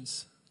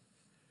 invitations.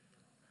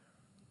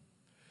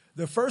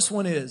 The first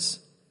one is,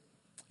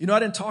 I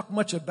didn't talk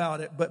much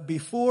about it, but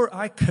before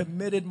I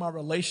committed my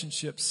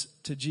relationships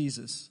to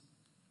Jesus,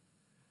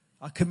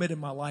 I committed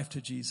my life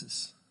to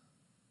Jesus.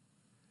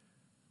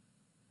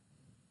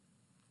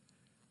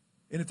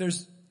 And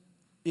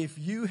if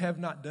you have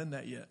not done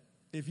that yet,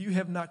 if you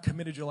have not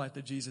committed your life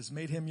to Jesus,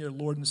 made him your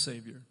Lord and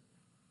Savior,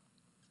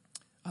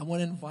 I want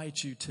to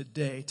invite you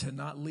today to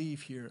not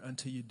leave here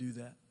until you do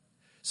that.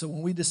 So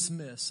when we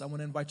dismiss, I want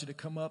to invite you to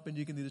come up and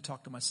you can either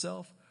talk to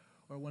myself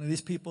or one of these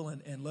people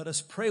and let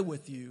us pray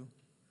with you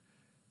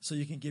so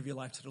you can give your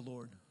life to the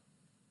Lord.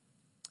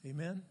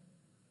 Amen?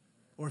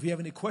 Or if you have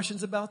any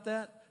questions about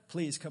that,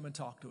 please come and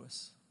talk to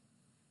us.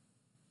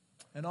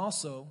 And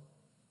also,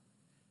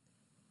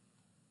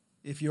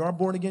 if you are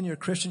born again, you're a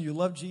Christian, you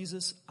love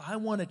Jesus, I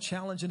want to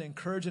challenge and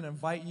encourage and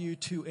invite you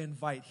to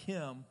invite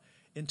him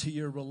into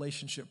your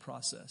relationship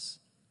process.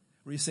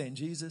 Where you're saying,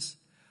 Jesus,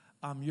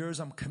 I'm yours,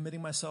 I'm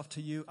committing myself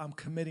to you, I'm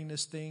committing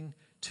this thing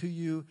to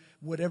you,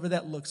 whatever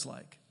that looks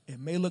like.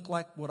 It may look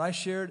like what I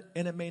shared,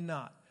 and it may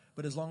not.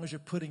 But as long as you're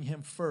putting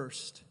him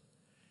first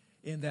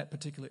in that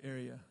particular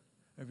area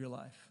of your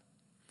life.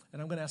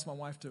 And I'm going to ask my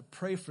wife to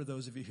pray for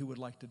those of you who would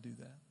like to do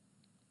that.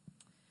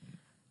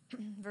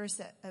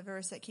 A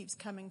verse that keeps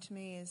coming to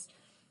me is,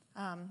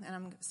 and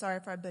I'm sorry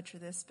if I butcher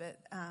this, but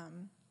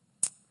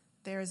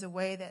there is a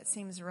way that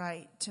seems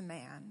right to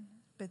man,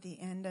 but the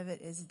end of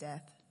it is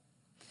death.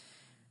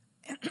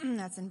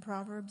 That's in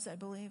Proverbs, I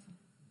believe.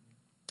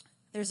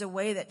 There's a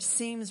way that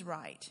seems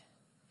right,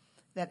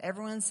 that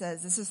everyone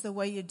says, this is the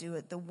way you do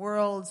it. The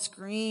world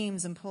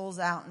screams and pulls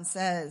out and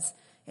says,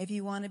 if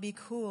you want to be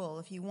cool,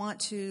 if you want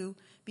to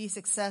be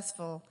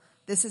successful,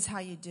 this is how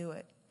you do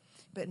it.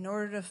 But in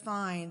order to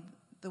find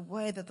the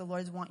way that the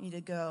Lord's wanting you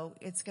to go,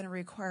 it's going to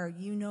require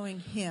you knowing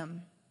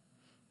him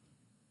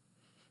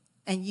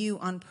and you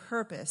on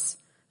purpose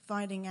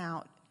finding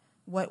out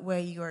what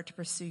way you are to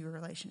pursue your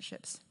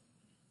relationships.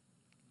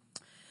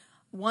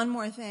 One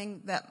more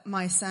thing that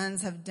my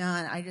sons have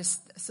done, I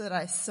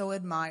so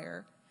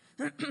admire,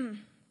 and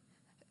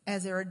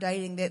as they were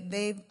dating, that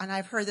and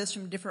I've heard this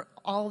from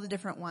all the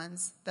different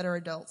ones that are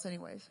adults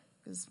anyways,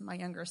 because my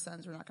younger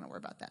sons are not going to worry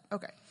about that.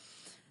 Okay.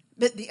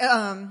 But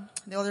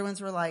the older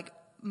ones were like,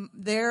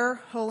 their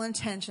whole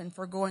intention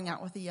for going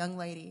out with a young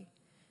lady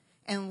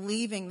and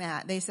leaving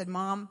that, they said,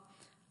 Mom,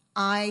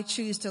 I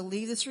choose to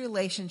leave this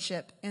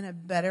relationship in a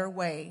better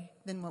way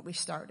than what we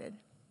started.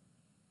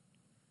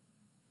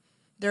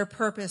 Their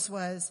purpose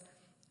was,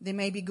 they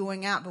may be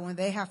going out, but when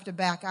they have to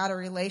back out of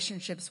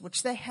relationships,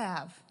 which they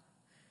have,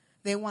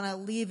 they want to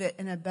leave it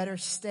in a better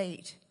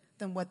state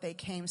than what they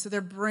came. So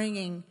they're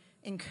bringing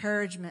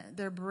encouragement.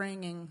 They're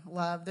bringing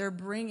love. They're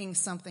bringing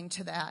something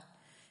to that.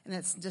 And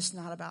it's just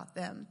not about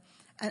them.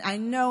 And I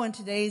know in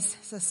today's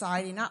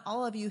society, not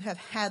all of you have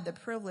had the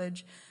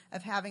privilege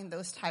of having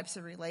those types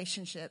of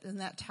relationships and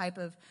that type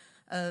of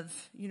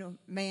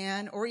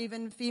man, or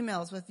even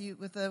females with the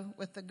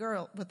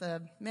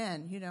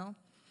men,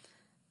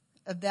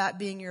 of that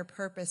being your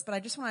purpose. But I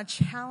just want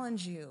to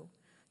challenge you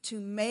to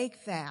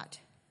make that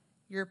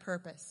your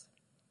purpose.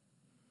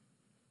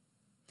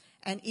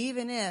 And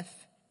even if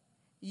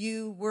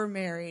you were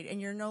married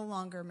and you're no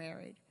longer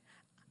married,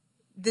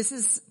 this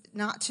is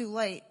not too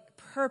late.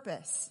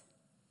 Purpose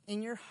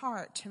in your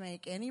heart to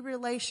make any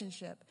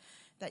relationship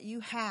that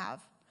you have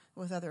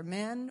with other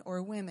men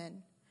or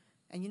women,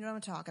 and you know what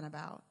I'm talking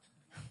about.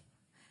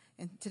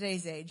 In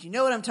today's age, you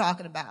know what I'm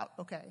talking about,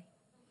 okay.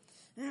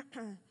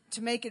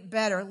 To make it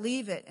better,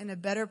 leave it in a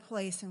better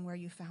place than where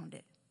you found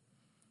it.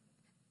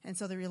 And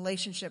so the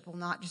relationship will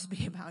not just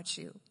be about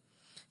you.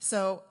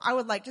 So I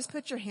would like, just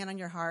put your hand on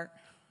your heart.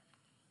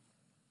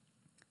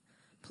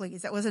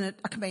 Please, that wasn't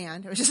a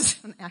command. It was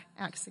just an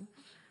asking.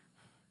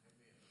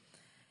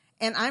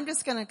 And I'm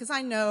just going to, because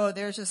I know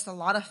there's just a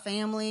lot of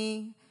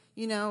family,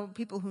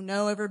 people who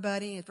know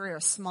everybody. It's very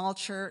a small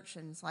church,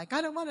 and it's like,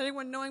 I don't want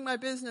anyone knowing my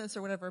business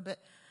or whatever. But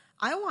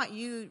I want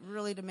you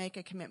really to make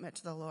a commitment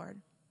to the Lord.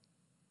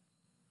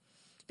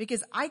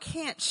 Because I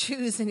can't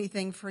choose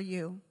anything for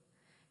you.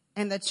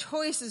 And the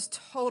choice is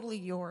totally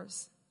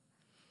yours.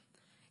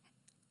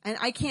 And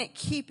I can't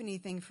keep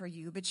anything for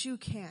you, but you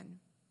can.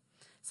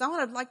 So I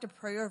would like to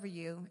pray over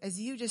you as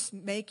you just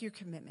make your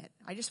commitment.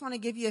 I just want to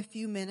give you a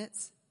few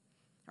minutes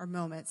or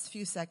moments,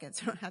 few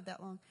seconds. We don't have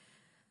that long.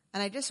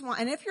 And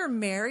and if you're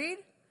married,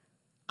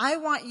 I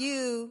want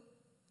you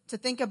to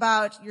think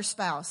about your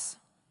spouse.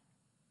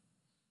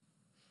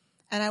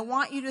 And I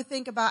want you to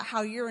think about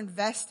how you're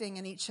investing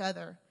in each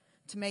other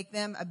to make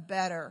them a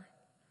better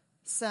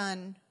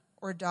son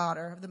or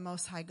daughter of the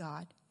Most High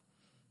God.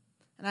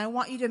 And I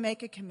want you to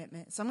make a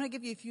commitment. So I'm going to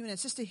give you a few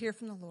minutes just to hear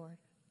from the Lord.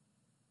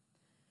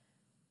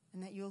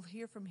 And that you'll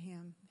hear from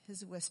Him,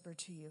 His whisper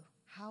to you.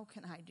 How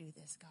can I do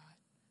this, God?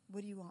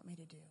 What do you want me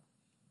to do?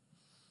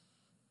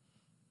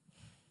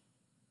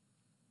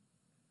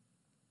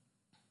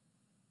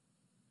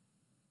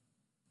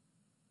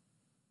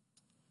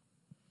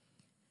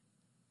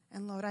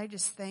 And Lord, I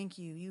just thank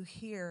you. You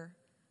hear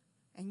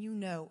and you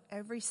know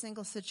every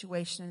single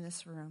situation in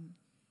this room.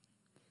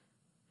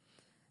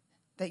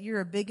 That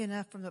you're big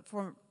enough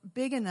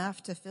big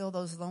enough to fill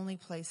those lonely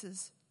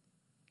places.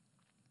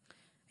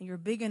 And you're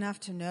big enough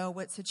to know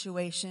what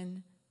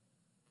situation.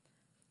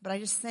 But I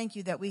just thank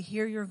you that we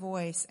hear your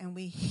voice and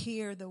we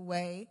hear the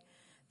way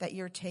that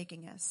you're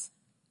taking us.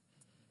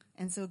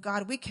 And so,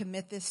 God, we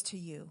commit this to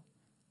you.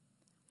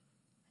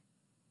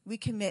 We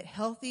commit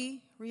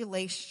healthy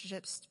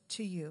relationships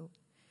to you.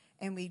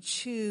 And we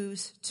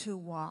choose to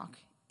walk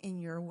in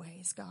your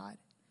ways, God.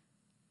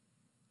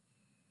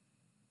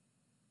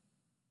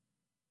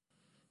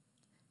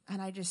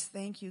 And I just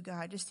thank you,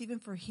 God, just even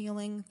for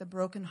healing the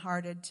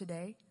brokenhearted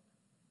today.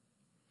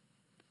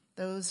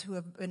 Those who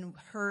have been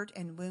hurt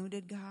and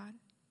wounded, God.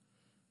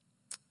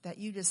 That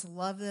you just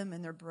love them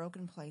in their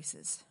broken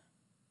places.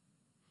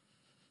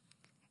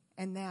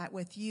 And that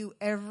with you,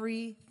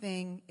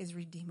 everything is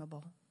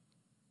redeemable.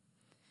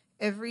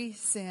 Every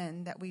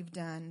sin that we've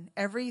done,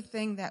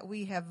 everything that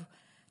we have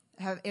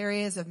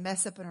areas of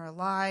mess up in our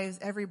lives,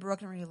 every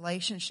broken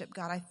relationship,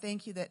 God, I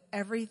thank you that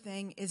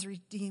everything is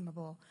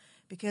redeemable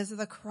because of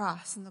the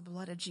cross and the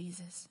blood of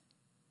Jesus.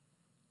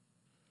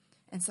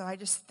 And so I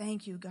just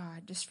thank you,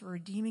 God, just for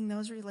redeeming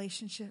those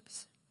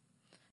relationships.